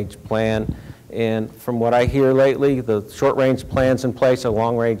long-range plan. And from what I hear lately, the short-range plan's in place, a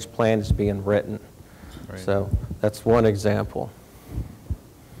long-range plan is being written. Right. So that's one example.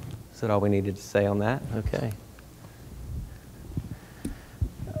 Is that all we needed to say on that? Okay.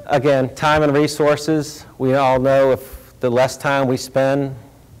 Again, time and resources. We all know if the less time we spend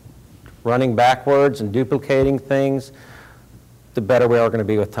running backwards and duplicating things, the better we are going to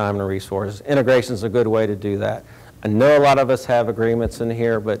be with time and resources. Integration is a good way to do that. I know a lot of us have agreements in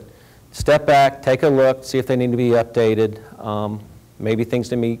here, but step back, take a look, see if they need to be updated. Maybe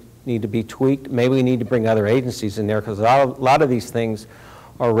things need to be tweaked. Maybe we need to bring other agencies in there, because a lot of these things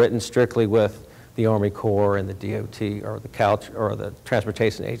are written strictly with the Army Corps and the DOT or the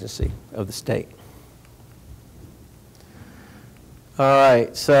Transportation Agency of the state. All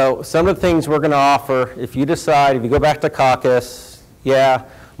right, so some of the things we're going to offer, if you go back to caucus, yeah,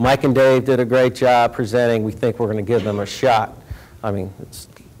 Mike and Dave did a great job presenting. We think we're going to give them a shot. I mean, it's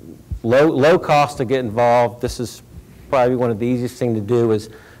low cost to get involved. This is probably one of the easiest things to do, is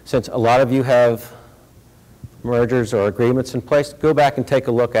since a lot of you have mergers or agreements in place, go back and take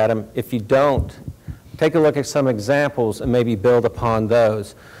a look at them. If you don't, take a look at some examples and maybe build upon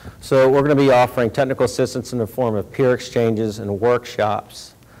those. So we're going to be offering technical assistance in the form of peer exchanges and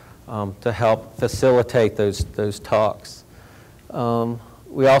workshops to help facilitate those talks.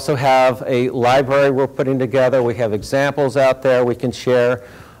 We also have a library we're putting together. We have examples out there we can share.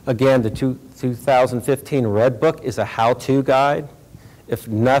 Again, the 2015 Red Book is a how-to guide. If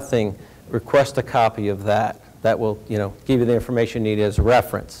nothing, request a copy of that. That will, give you the information you need as a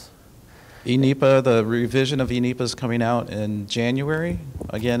reference. NEPA, the revision of NEPA is coming out in January.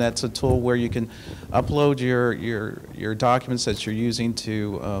 Again, that's a tool where you can upload your documents that you're using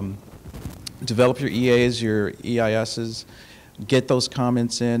to develop your EAs, your EISs, get those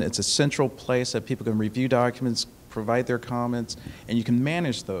comments in. It's a central place that people can review documents, provide their comments, and you can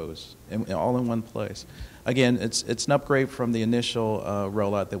manage those all in one place. again, it's an upgrade from the initial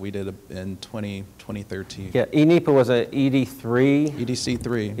rollout that we did in 2013. Yeah, NEPA was a ED3.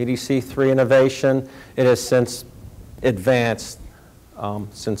 EDC3. EDC3 innovation. It has since advanced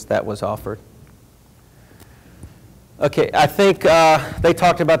since that was offered. Okay, I think they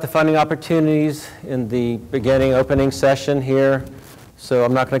talked about the funding opportunities in the beginning opening session here, so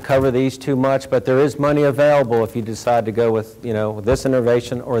I'm not going to cover these too much, but there is money available if you decide to go with, you know, this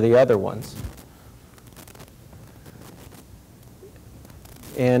innovation or the other ones.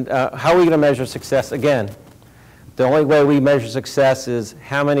 And how are we going to measure success? Again, the only way we measure success is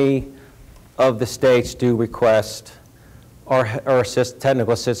how many of the states do request or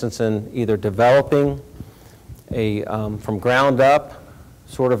technical assistance in either developing a from ground up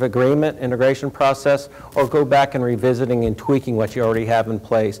sort of agreement, integration process, or go back and revisiting and tweaking what you already have in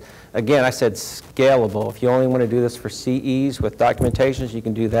place. Again, I said scalable. If you only want to do this for CEs with documentations, you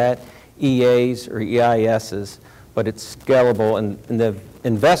can do that, EAs or EISs, but it's scalable, and the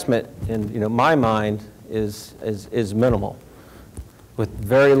investment in, you know, my mind is minimal with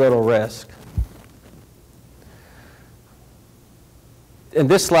very little risk. And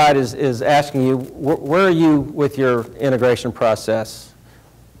this slide is asking you, where are you with your integration process?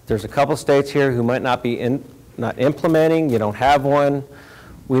 There's a couple states here who might not be not implementing. You don't have one.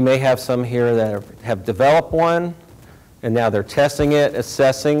 We may have some here that have developed one, and now they're testing it,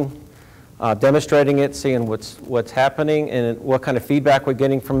 assessing, demonstrating it, seeing what's happening, and what kind of feedback we're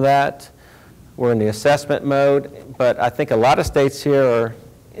getting from that. We're in the assessment mode, but I think a lot of states here are,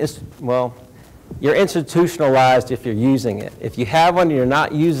 well, you're institutionalized if you're using it. If you have one and you're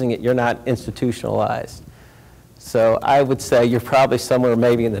not using it, you're not institutionalized. So I would say you're probably somewhere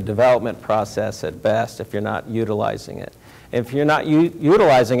maybe in the development process at best if you're not utilizing it. If you're not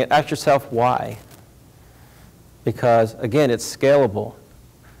utilizing it, ask yourself why. Because again, it's scalable.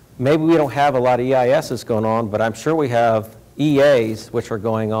 Maybe we don't have a lot of EISs going on, but I'm sure we have EAs which are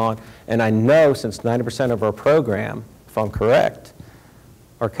going on. And I know since 90% of our program, if I'm correct,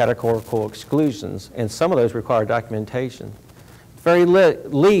 are categorical exclusions, and some of those require documentation. At the very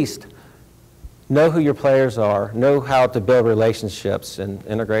least, know who your players are, know how to build relationships, and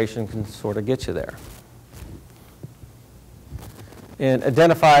integration can sort of get you there. And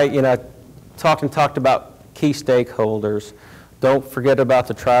identify, you know, talked about key stakeholders. Don't forget about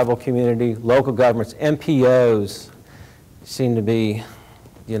the tribal community, local governments, MPOs seem to be,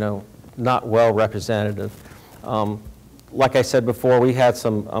 you know, not well representative. Like I said before, we had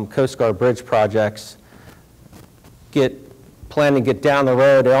some Coast Guard bridge projects planning to get down the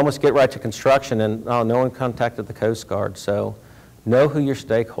road. They almost get right to construction, and no one contacted the Coast Guard. So know who your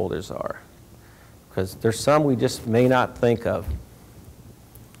stakeholders are, because there's some we just may not think of.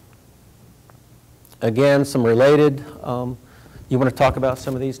 Again, some related, you want to talk about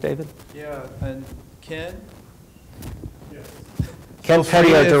some of these, David? Yeah, and Ken? Ken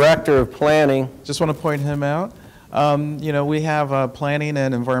Petty, our Director of Planning. Just want to point him out. You know, we have planning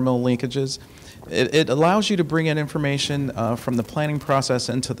and environmental linkages. It allows you to bring in information from the planning process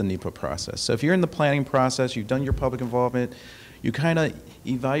into the NEPA process. So if you're in the planning process, you've done your public involvement, you kind of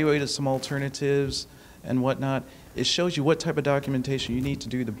evaluated some alternatives and whatnot, it shows you what type of documentation you need to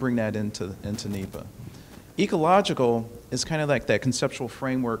do to bring that into NEPA. Ecological is kind of like that conceptual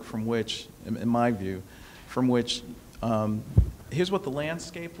framework from which, in my view, from which here's what the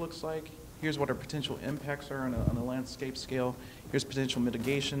landscape looks like. Here's what our potential impacts are on a landscape scale. Here's potential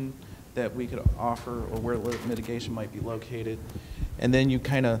mitigation that we could offer, or where mitigation might be located. And then you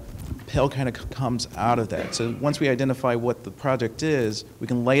PEL kind of comes out of that. So once we identify what the project is, we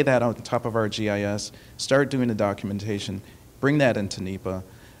can lay that on top of our GIS, start doing the documentation, bring that into NEPA,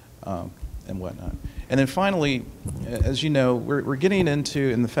 and whatnot. And then finally, as you know, we're getting into,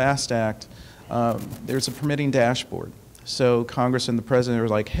 in the FAST Act, there's a permitting dashboard. So Congress and the President are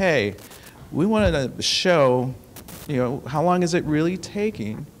like, hey, we wanted to show, you know, how long is it really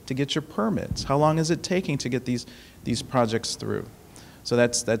taking to get your permits? How long is it taking to get these projects through? So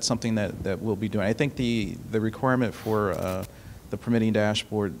that's something that we'll be doing. I think the requirement for the permitting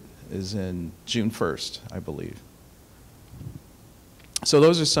dashboard is in June 1st, I believe. So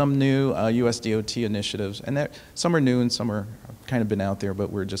those are some new US DOT initiatives, and some are new and some are kind of been out there,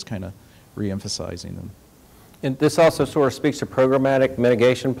 but we're just kind of re-emphasizing them. And this also sort of speaks to programmatic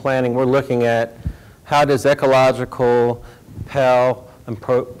mitigation planning. We're looking at how does ecological, PEL, and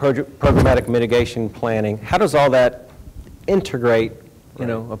programmatic mitigation planning, how does all that integrate, you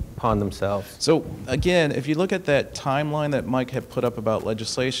know, upon themselves? So again, if you look at that timeline that Mike had put up about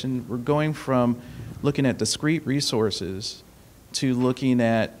legislation, we're going from looking at discrete resources to looking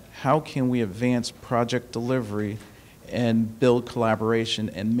at how can we advance project delivery and build collaboration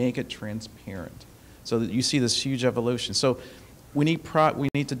and make it transparent. So that you see this huge evolution. So we need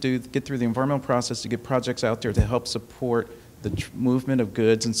to get through the environmental process to get projects out there to help support the movement of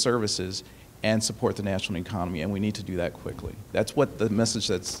goods and services and support the national economy, and we need to do that quickly. That's what the message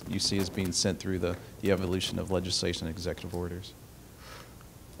that you see is being sent through the evolution of legislation and executive orders,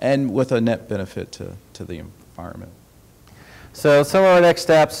 and with a net benefit to the environment. So some of our next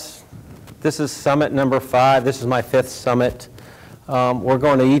steps, this is summit number 5. This is my 5th summit. We're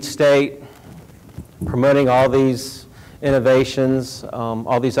going to each state, promoting all these innovations,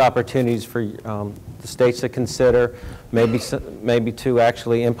 all these opportunities for the states to consider, maybe to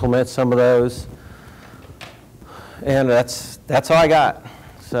actually implement some of those. And that's all I got.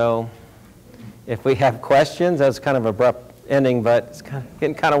 So if we have questions, that's kind of abrupt ending, but it's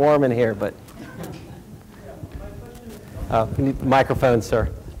getting kind of warm in here. But we need the microphone, sir.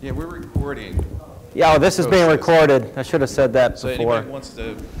 Yeah, we're recording. Yeah, this is being recorded. I should have said that So before. anybody wants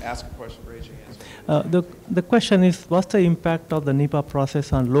to ask a question, raise your hand. The question is, what's the impact of the NEPA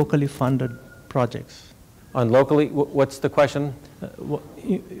process on locally funded projects? On locally, what's the question?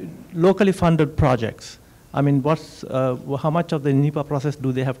 Locally funded projects. I mean, how much of the NEPA process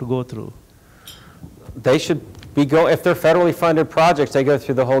do they have to go through? They should if they're federally funded projects, they go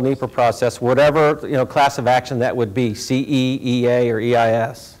through the whole NEPA process, whatever class of action that would be, CE, EA, or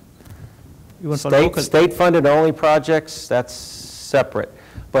EIS. State funded only projects, that's separate.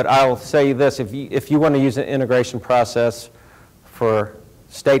 But I'll say this, if you want to use an integration process for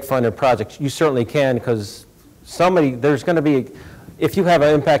state-funded projects, you certainly can, because there's going to be, if you have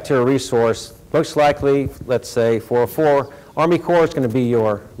an impact to a resource, most likely, let's say 404, Army Corps is going to be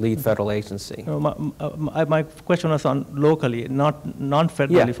your lead federal agency. My question was on locally, not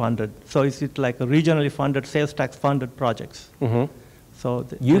non-federally funded. So is it like a regionally funded, sales tax funded projects? Mm-hmm. So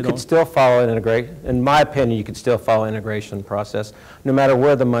you could still follow in my opinion, you could still follow integration process, no matter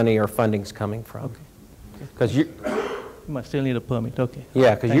where the money or funding's coming from. Because you might still need a permit, okay.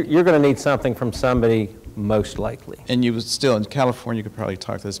 Yeah, because you're going to need something from somebody, most likely. And you would still, in California, you could probably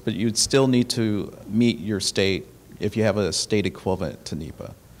talk to this, but you'd still need to meet your state if you have a state equivalent to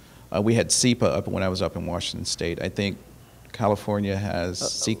NEPA. We had SEPA up when I was up in Washington State. I think California has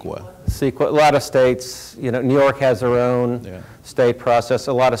CEQA. A lot of states, New York has their own state process.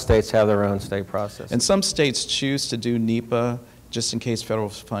 A lot of states have their own state process. And some states choose to do NEPA just in case federal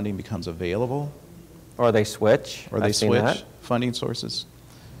funding becomes available. Or they switch. Or they switch funding sources.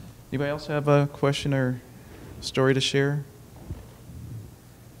 Anybody else have a question or story to share?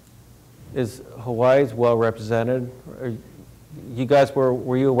 Is Hawaii's well represented? You guys,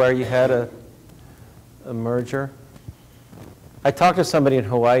 were you aware you had a merger? I talked to somebody in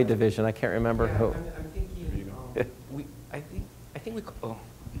Hawaii division. I can't remember who. I'm thinking. I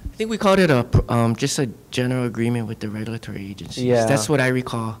think we called it just a general agreement with the regulatory agencies. Yeah. That's what I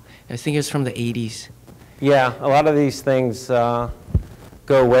recall. I think it's from the 80s. Yeah, a lot of these things go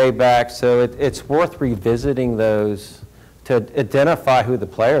way back, so it's worth revisiting those to identify who the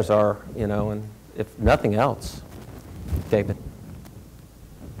players are, and if nothing else. David.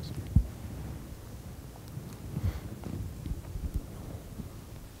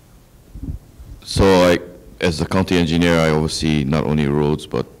 So as a county engineer, I oversee not only roads,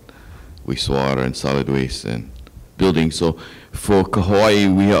 but wastewater and solid waste and buildings. So for Hawaii,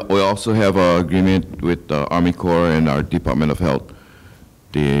 we also have an agreement with the Army Corps and our Department of Health.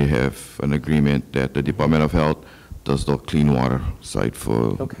 They have an agreement that the Department of Health does the clean water side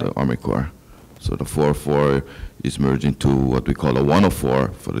for the Army Corps. So the 404 is merged into what we call a 104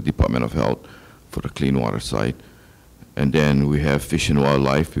 for the Department of Health for the clean water side. And then we have fish and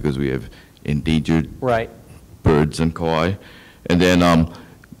wildlife because we have endangered birds in Kauai. And then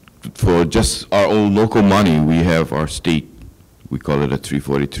for just our own local money, we have our state, we call it a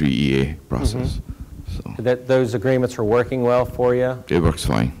 343 EA process. Mm-hmm. So those agreements are working well for you? It works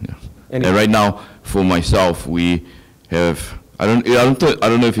fine, yes. And right now, for myself, we have, I don't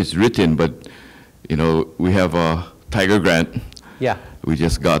know if it's written, but we have a Tiger Grant. Yeah. We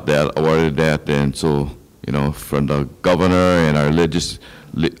just got that, awarded that, and so, from the governor and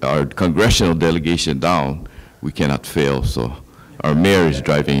our congressional delegation down, we cannot fail. So our mayor is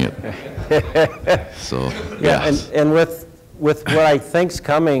driving it. So and with what I think's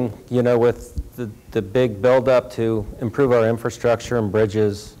coming, with the big build-up to improve our infrastructure and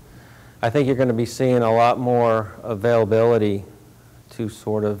bridges, I think you're going to be seeing a lot more availability to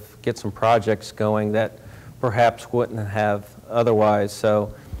sort of get some projects going that perhaps wouldn't have otherwise.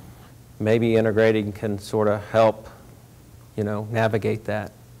 So maybe integrating can sort of help, navigate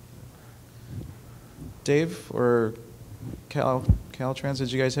that. Dave or Caltrans,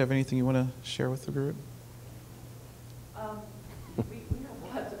 did you guys have anything you want to share with the group?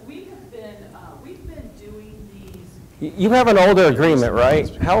 We have been You have an older agreement, right?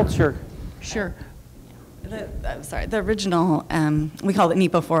 How old's your? Sure. The original, we called it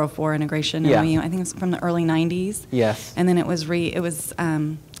NEPA 404 integration. Yeah. MOU. I think it's from the early 90s. Yes. And then it was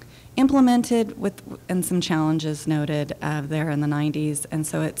implemented and some challenges noted there in the 90s. And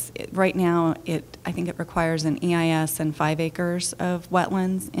so right now, I think it requires an EIS and 5 acres of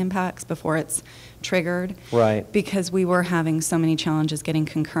wetlands impacts before it's triggered. Right. Because we were having so many challenges getting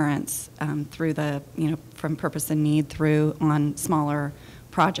concurrents through from purpose and need through on smaller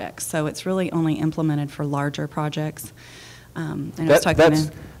projects. So it's really only implemented for larger projects.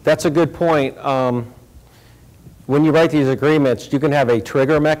 That's a good point. When you write these agreements, you can have a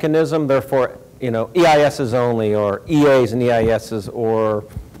trigger mechanism, therefore, EISs only, or EAs and EISs, or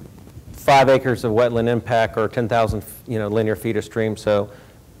 5 acres of wetland impact, or 10,000 linear feet of stream.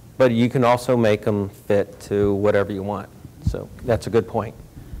 But you can also make them fit to whatever you want. So that's a good point.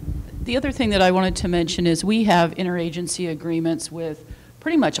 The other thing that I wanted to mention is we have interagency agreements with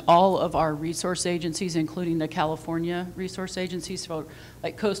pretty much all of our resource agencies, including the California resource agencies, so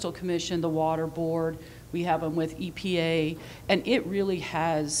like Coastal Commission, the Water Board. We have them with EPA, and it really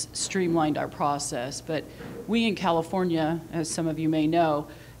has streamlined our process. But we in California, as some of you may know,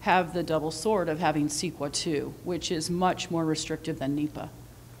 have the double sword of having CEQA 2, which is much more restrictive than NEPA.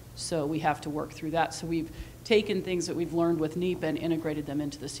 So we have to work through that. So we've taken things that we've learned with NEPA and integrated them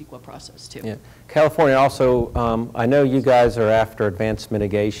into the CEQA process too. Yeah. California also, I know you guys are after advanced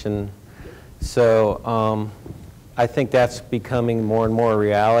mitigation, so I think that's becoming more and more a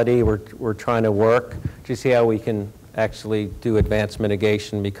reality. We're trying to work to see how we can actually do advanced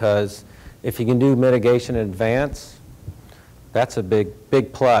mitigation, because if you can do mitigation in advance, that's a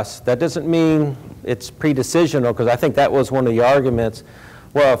big plus. That doesn't mean it's pre-decisional, because I think that was one of the arguments.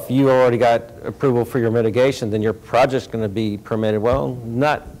 Well, if you already got approval for your mitigation, then your project's going to be permitted. Well,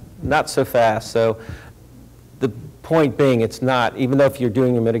 not so fast. So the point being, it's not, even though if you're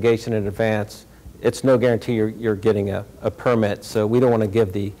doing your mitigation in advance, it's no guarantee you're getting a permit. So we don't want to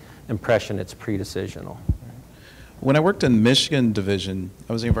give the impression it's pre-decisional. When I worked in Michigan division,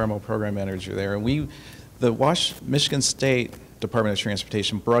 I was the environmental program manager there, and the Michigan State Department of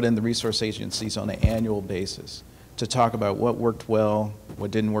Transportation brought in the resource agencies on an annual basis to talk about what worked well,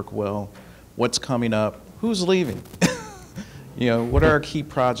 what didn't work well, what's coming up, who's leaving. What are our key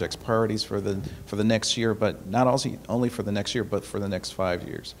projects, priorities for the next year, but not only for the next year, but for the next 5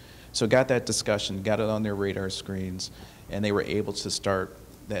 years. So got that discussion, got it on their radar screens, and they were able to start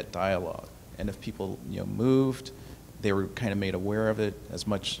that dialogue. And if people moved, they were kind of made aware of it as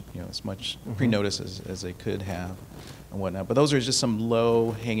much pre-notice as they could have and whatnot. But those are just some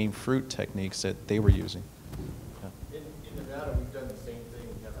low-hanging fruit techniques that they were using. In Nevada, we've done the same thing.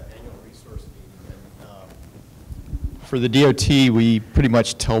 We have an annual resource meeting. And, for the DOT, we pretty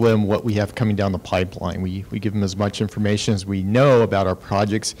much tell them what we have coming down the pipeline. We give them as much information as we know about our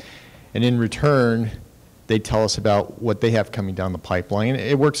projects, and in return, they tell us about what they have coming down the pipeline.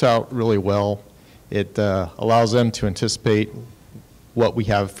 It works out really well. It allows them to anticipate what we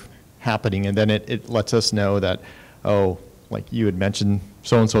have happening, and then it lets us know that, oh, like you had mentioned,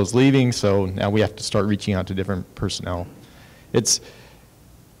 so-and-so is leaving, so now we have to start reaching out to different personnel.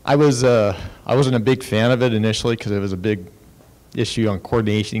 I wasn't a big fan of it initially because it was a big issue on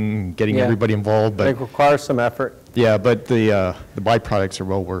coordination, getting everybody involved. But it requires some effort. Yeah, but the byproducts are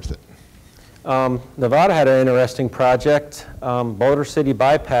well worth it. Nevada had an interesting project, Boulder City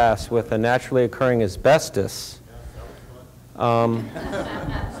Bypass, with a naturally occurring asbestos.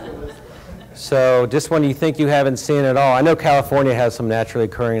 So just when you think you haven't seen it all, I know California has some naturally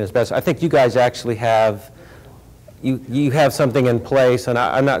occurring asbestos. I think you guys actually have, you have something in place, and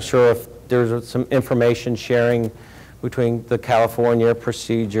I'm not sure if there's some information sharing between the California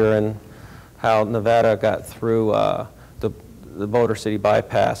procedure and how Nevada got through the Boulder City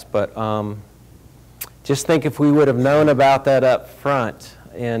Bypass. But just think if we would have known about that up front,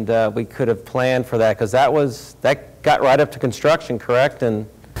 and we could have planned for that, because that got right up to construction, correct? And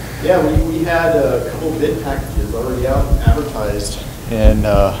yeah, we had a couple bid packages already out advertised, and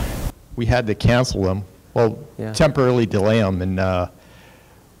we had to cancel them. Well, temporarily delay them, and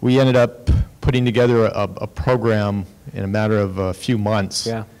we ended up putting together a program in a matter of a few months.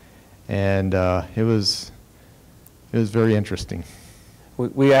 Yeah, and it was very interesting.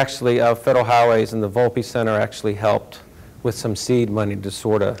 We actually, Federal Highways and the Volpe Center actually helped with some seed money to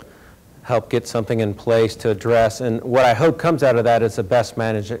sort of help get something in place to address. And what I hope comes out of that is the best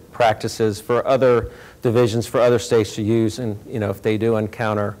management practices for other divisions, for other states to use, and if they do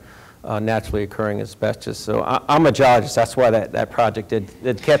encounter naturally occurring asbestos. So I'm a geologist. That's why that project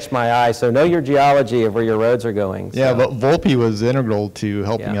did catch my eye. So know your geology of where your roads are going. Yeah, so. but Volpe was integral to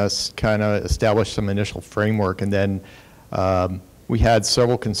helping Yeah. us kind of establish some initial framework, and then we had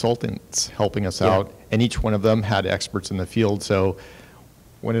several consultants helping us Yeah. out, and each one of them had experts in the field. So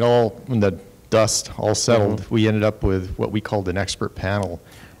when the dust all settled, we ended up with what we called an expert panel.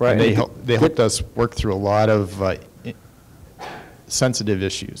 Right. And they helped us work through a lot of sensitive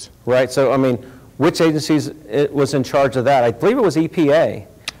issues. Right, so I mean, which agencies was in charge of that? I believe it was EPA,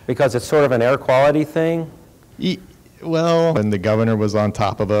 because it's sort of an air quality thing. Well, and the governor was on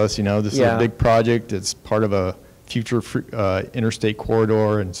top of us, this is Yeah. a big project, it's part of a future interstate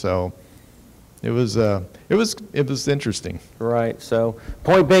corridor, and so it was interesting. Right, so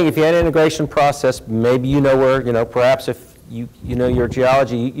point being, if you had an integration process, maybe you know where, perhaps if you know your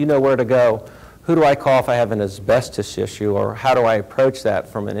geology, you know where to go. Who do I call if I have an asbestos issue, or how do I approach that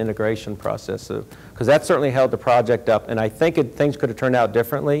from an integration process? Because that certainly held the project up, and I think things could have turned out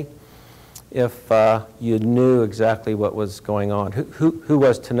differently if you knew exactly what was going on. Who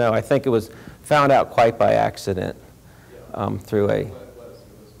was to know? I think it was found out quite by accident through a...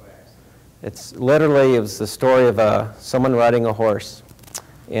 It's literally, it was the story of someone riding a horse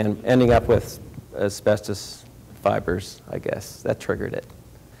and ending up with asbestos fibers, I guess. That triggered it.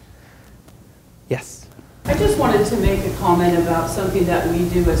 Yes. I just wanted to make a comment about something that we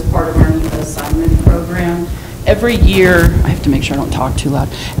do as part of our NEPA assignment program. Every year, I have to make sure I don't talk too loud.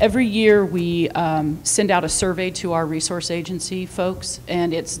 Every year we send out a survey to our resource agency folks,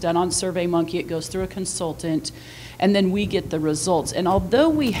 and it's done on SurveyMonkey. It goes through a consultant, and then we get the results. And although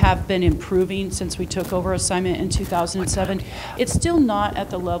we have been improving since we took over assignment in 2007, it's still not at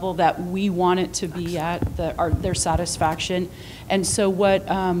the level that we want it to be at, their satisfaction. And so what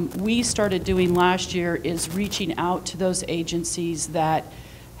we started doing last year is reaching out to those agencies that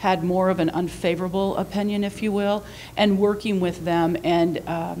had more of an unfavorable opinion, if you will, and working with them. And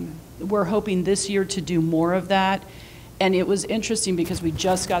we're hoping this year to do more of that. And it was interesting because we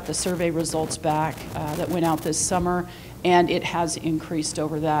just got the survey results back that went out this summer, and it has increased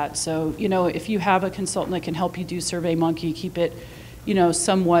over that. So, if you have a consultant that can help you do SurveyMonkey, keep it,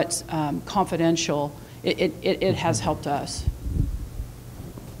 somewhat confidential, it has helped us.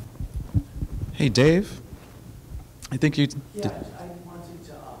 Hey, Dave, I think you... Yeah, I wanted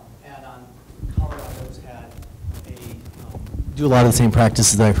to add on, Colorado's had do a lot of the same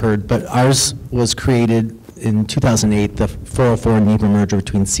practices that I've heard, but ours was created in 2008, the 404 NEPA merger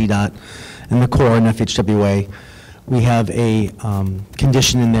between CDOT and the Corps and FHWA. We have a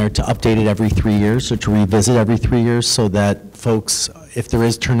condition in there to update it every 3 years, or to revisit every 3 years, so that folks, if there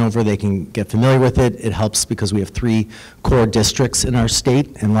is turnover, they can get familiar with it. It helps because we have 3 core districts in our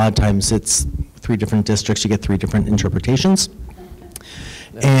state, and a lot of times it's 3 different districts, you get 3 different interpretations.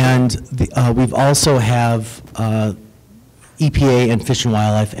 And we've also have EPA and Fish and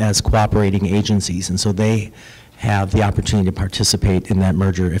Wildlife as cooperating agencies, and so they have the opportunity to participate in that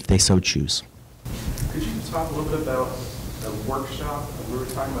merger if they so choose. Could you talk a little bit about the workshop? We were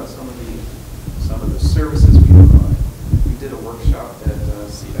talking about some of the services we provide. We did a workshop at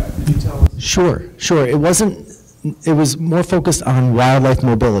CDOT. Could you tell us? Sure. It was more focused on wildlife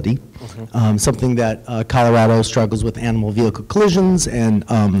mobility, something that Colorado struggles with, animal vehicle collisions and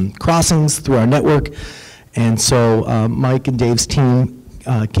crossings through our network. And so Mike and Dave's team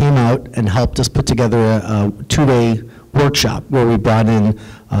came out and helped us put together a 2-day workshop where we brought in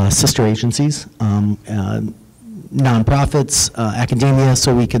sister agencies, nonprofits, academia,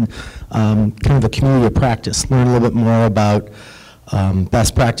 so we can kind of a community of practice, learn a little bit more about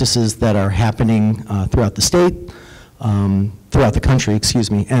best practices that are happening throughout the state, throughout the country,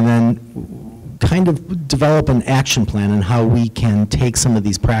 and then kind of develop an action plan on how we can take some of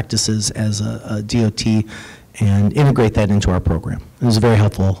these practices as a DOT and integrate that into our program. It was a very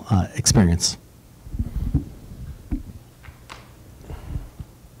helpful experience.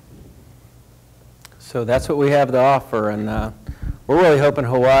 So that's what we have to offer, and we're really hoping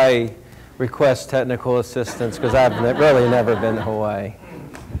Hawaii requests technical assistance, because I've really never been to Hawaii.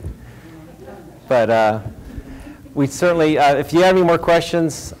 But we certainly, if you have any more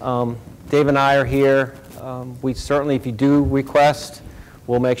questions, Dave and I are here. We certainly, if you do request,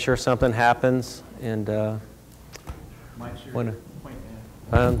 we'll make sure something happens. And my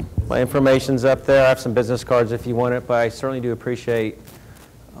information's up there. I have some business cards if you want it, but I certainly do appreciate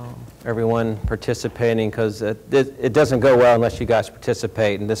everyone participating, because it doesn't go well unless you guys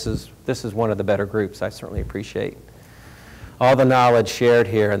participate, and this is one of the better groups. I certainly appreciate all the knowledge shared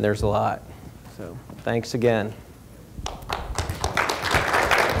here, and there's a lot. So thanks again.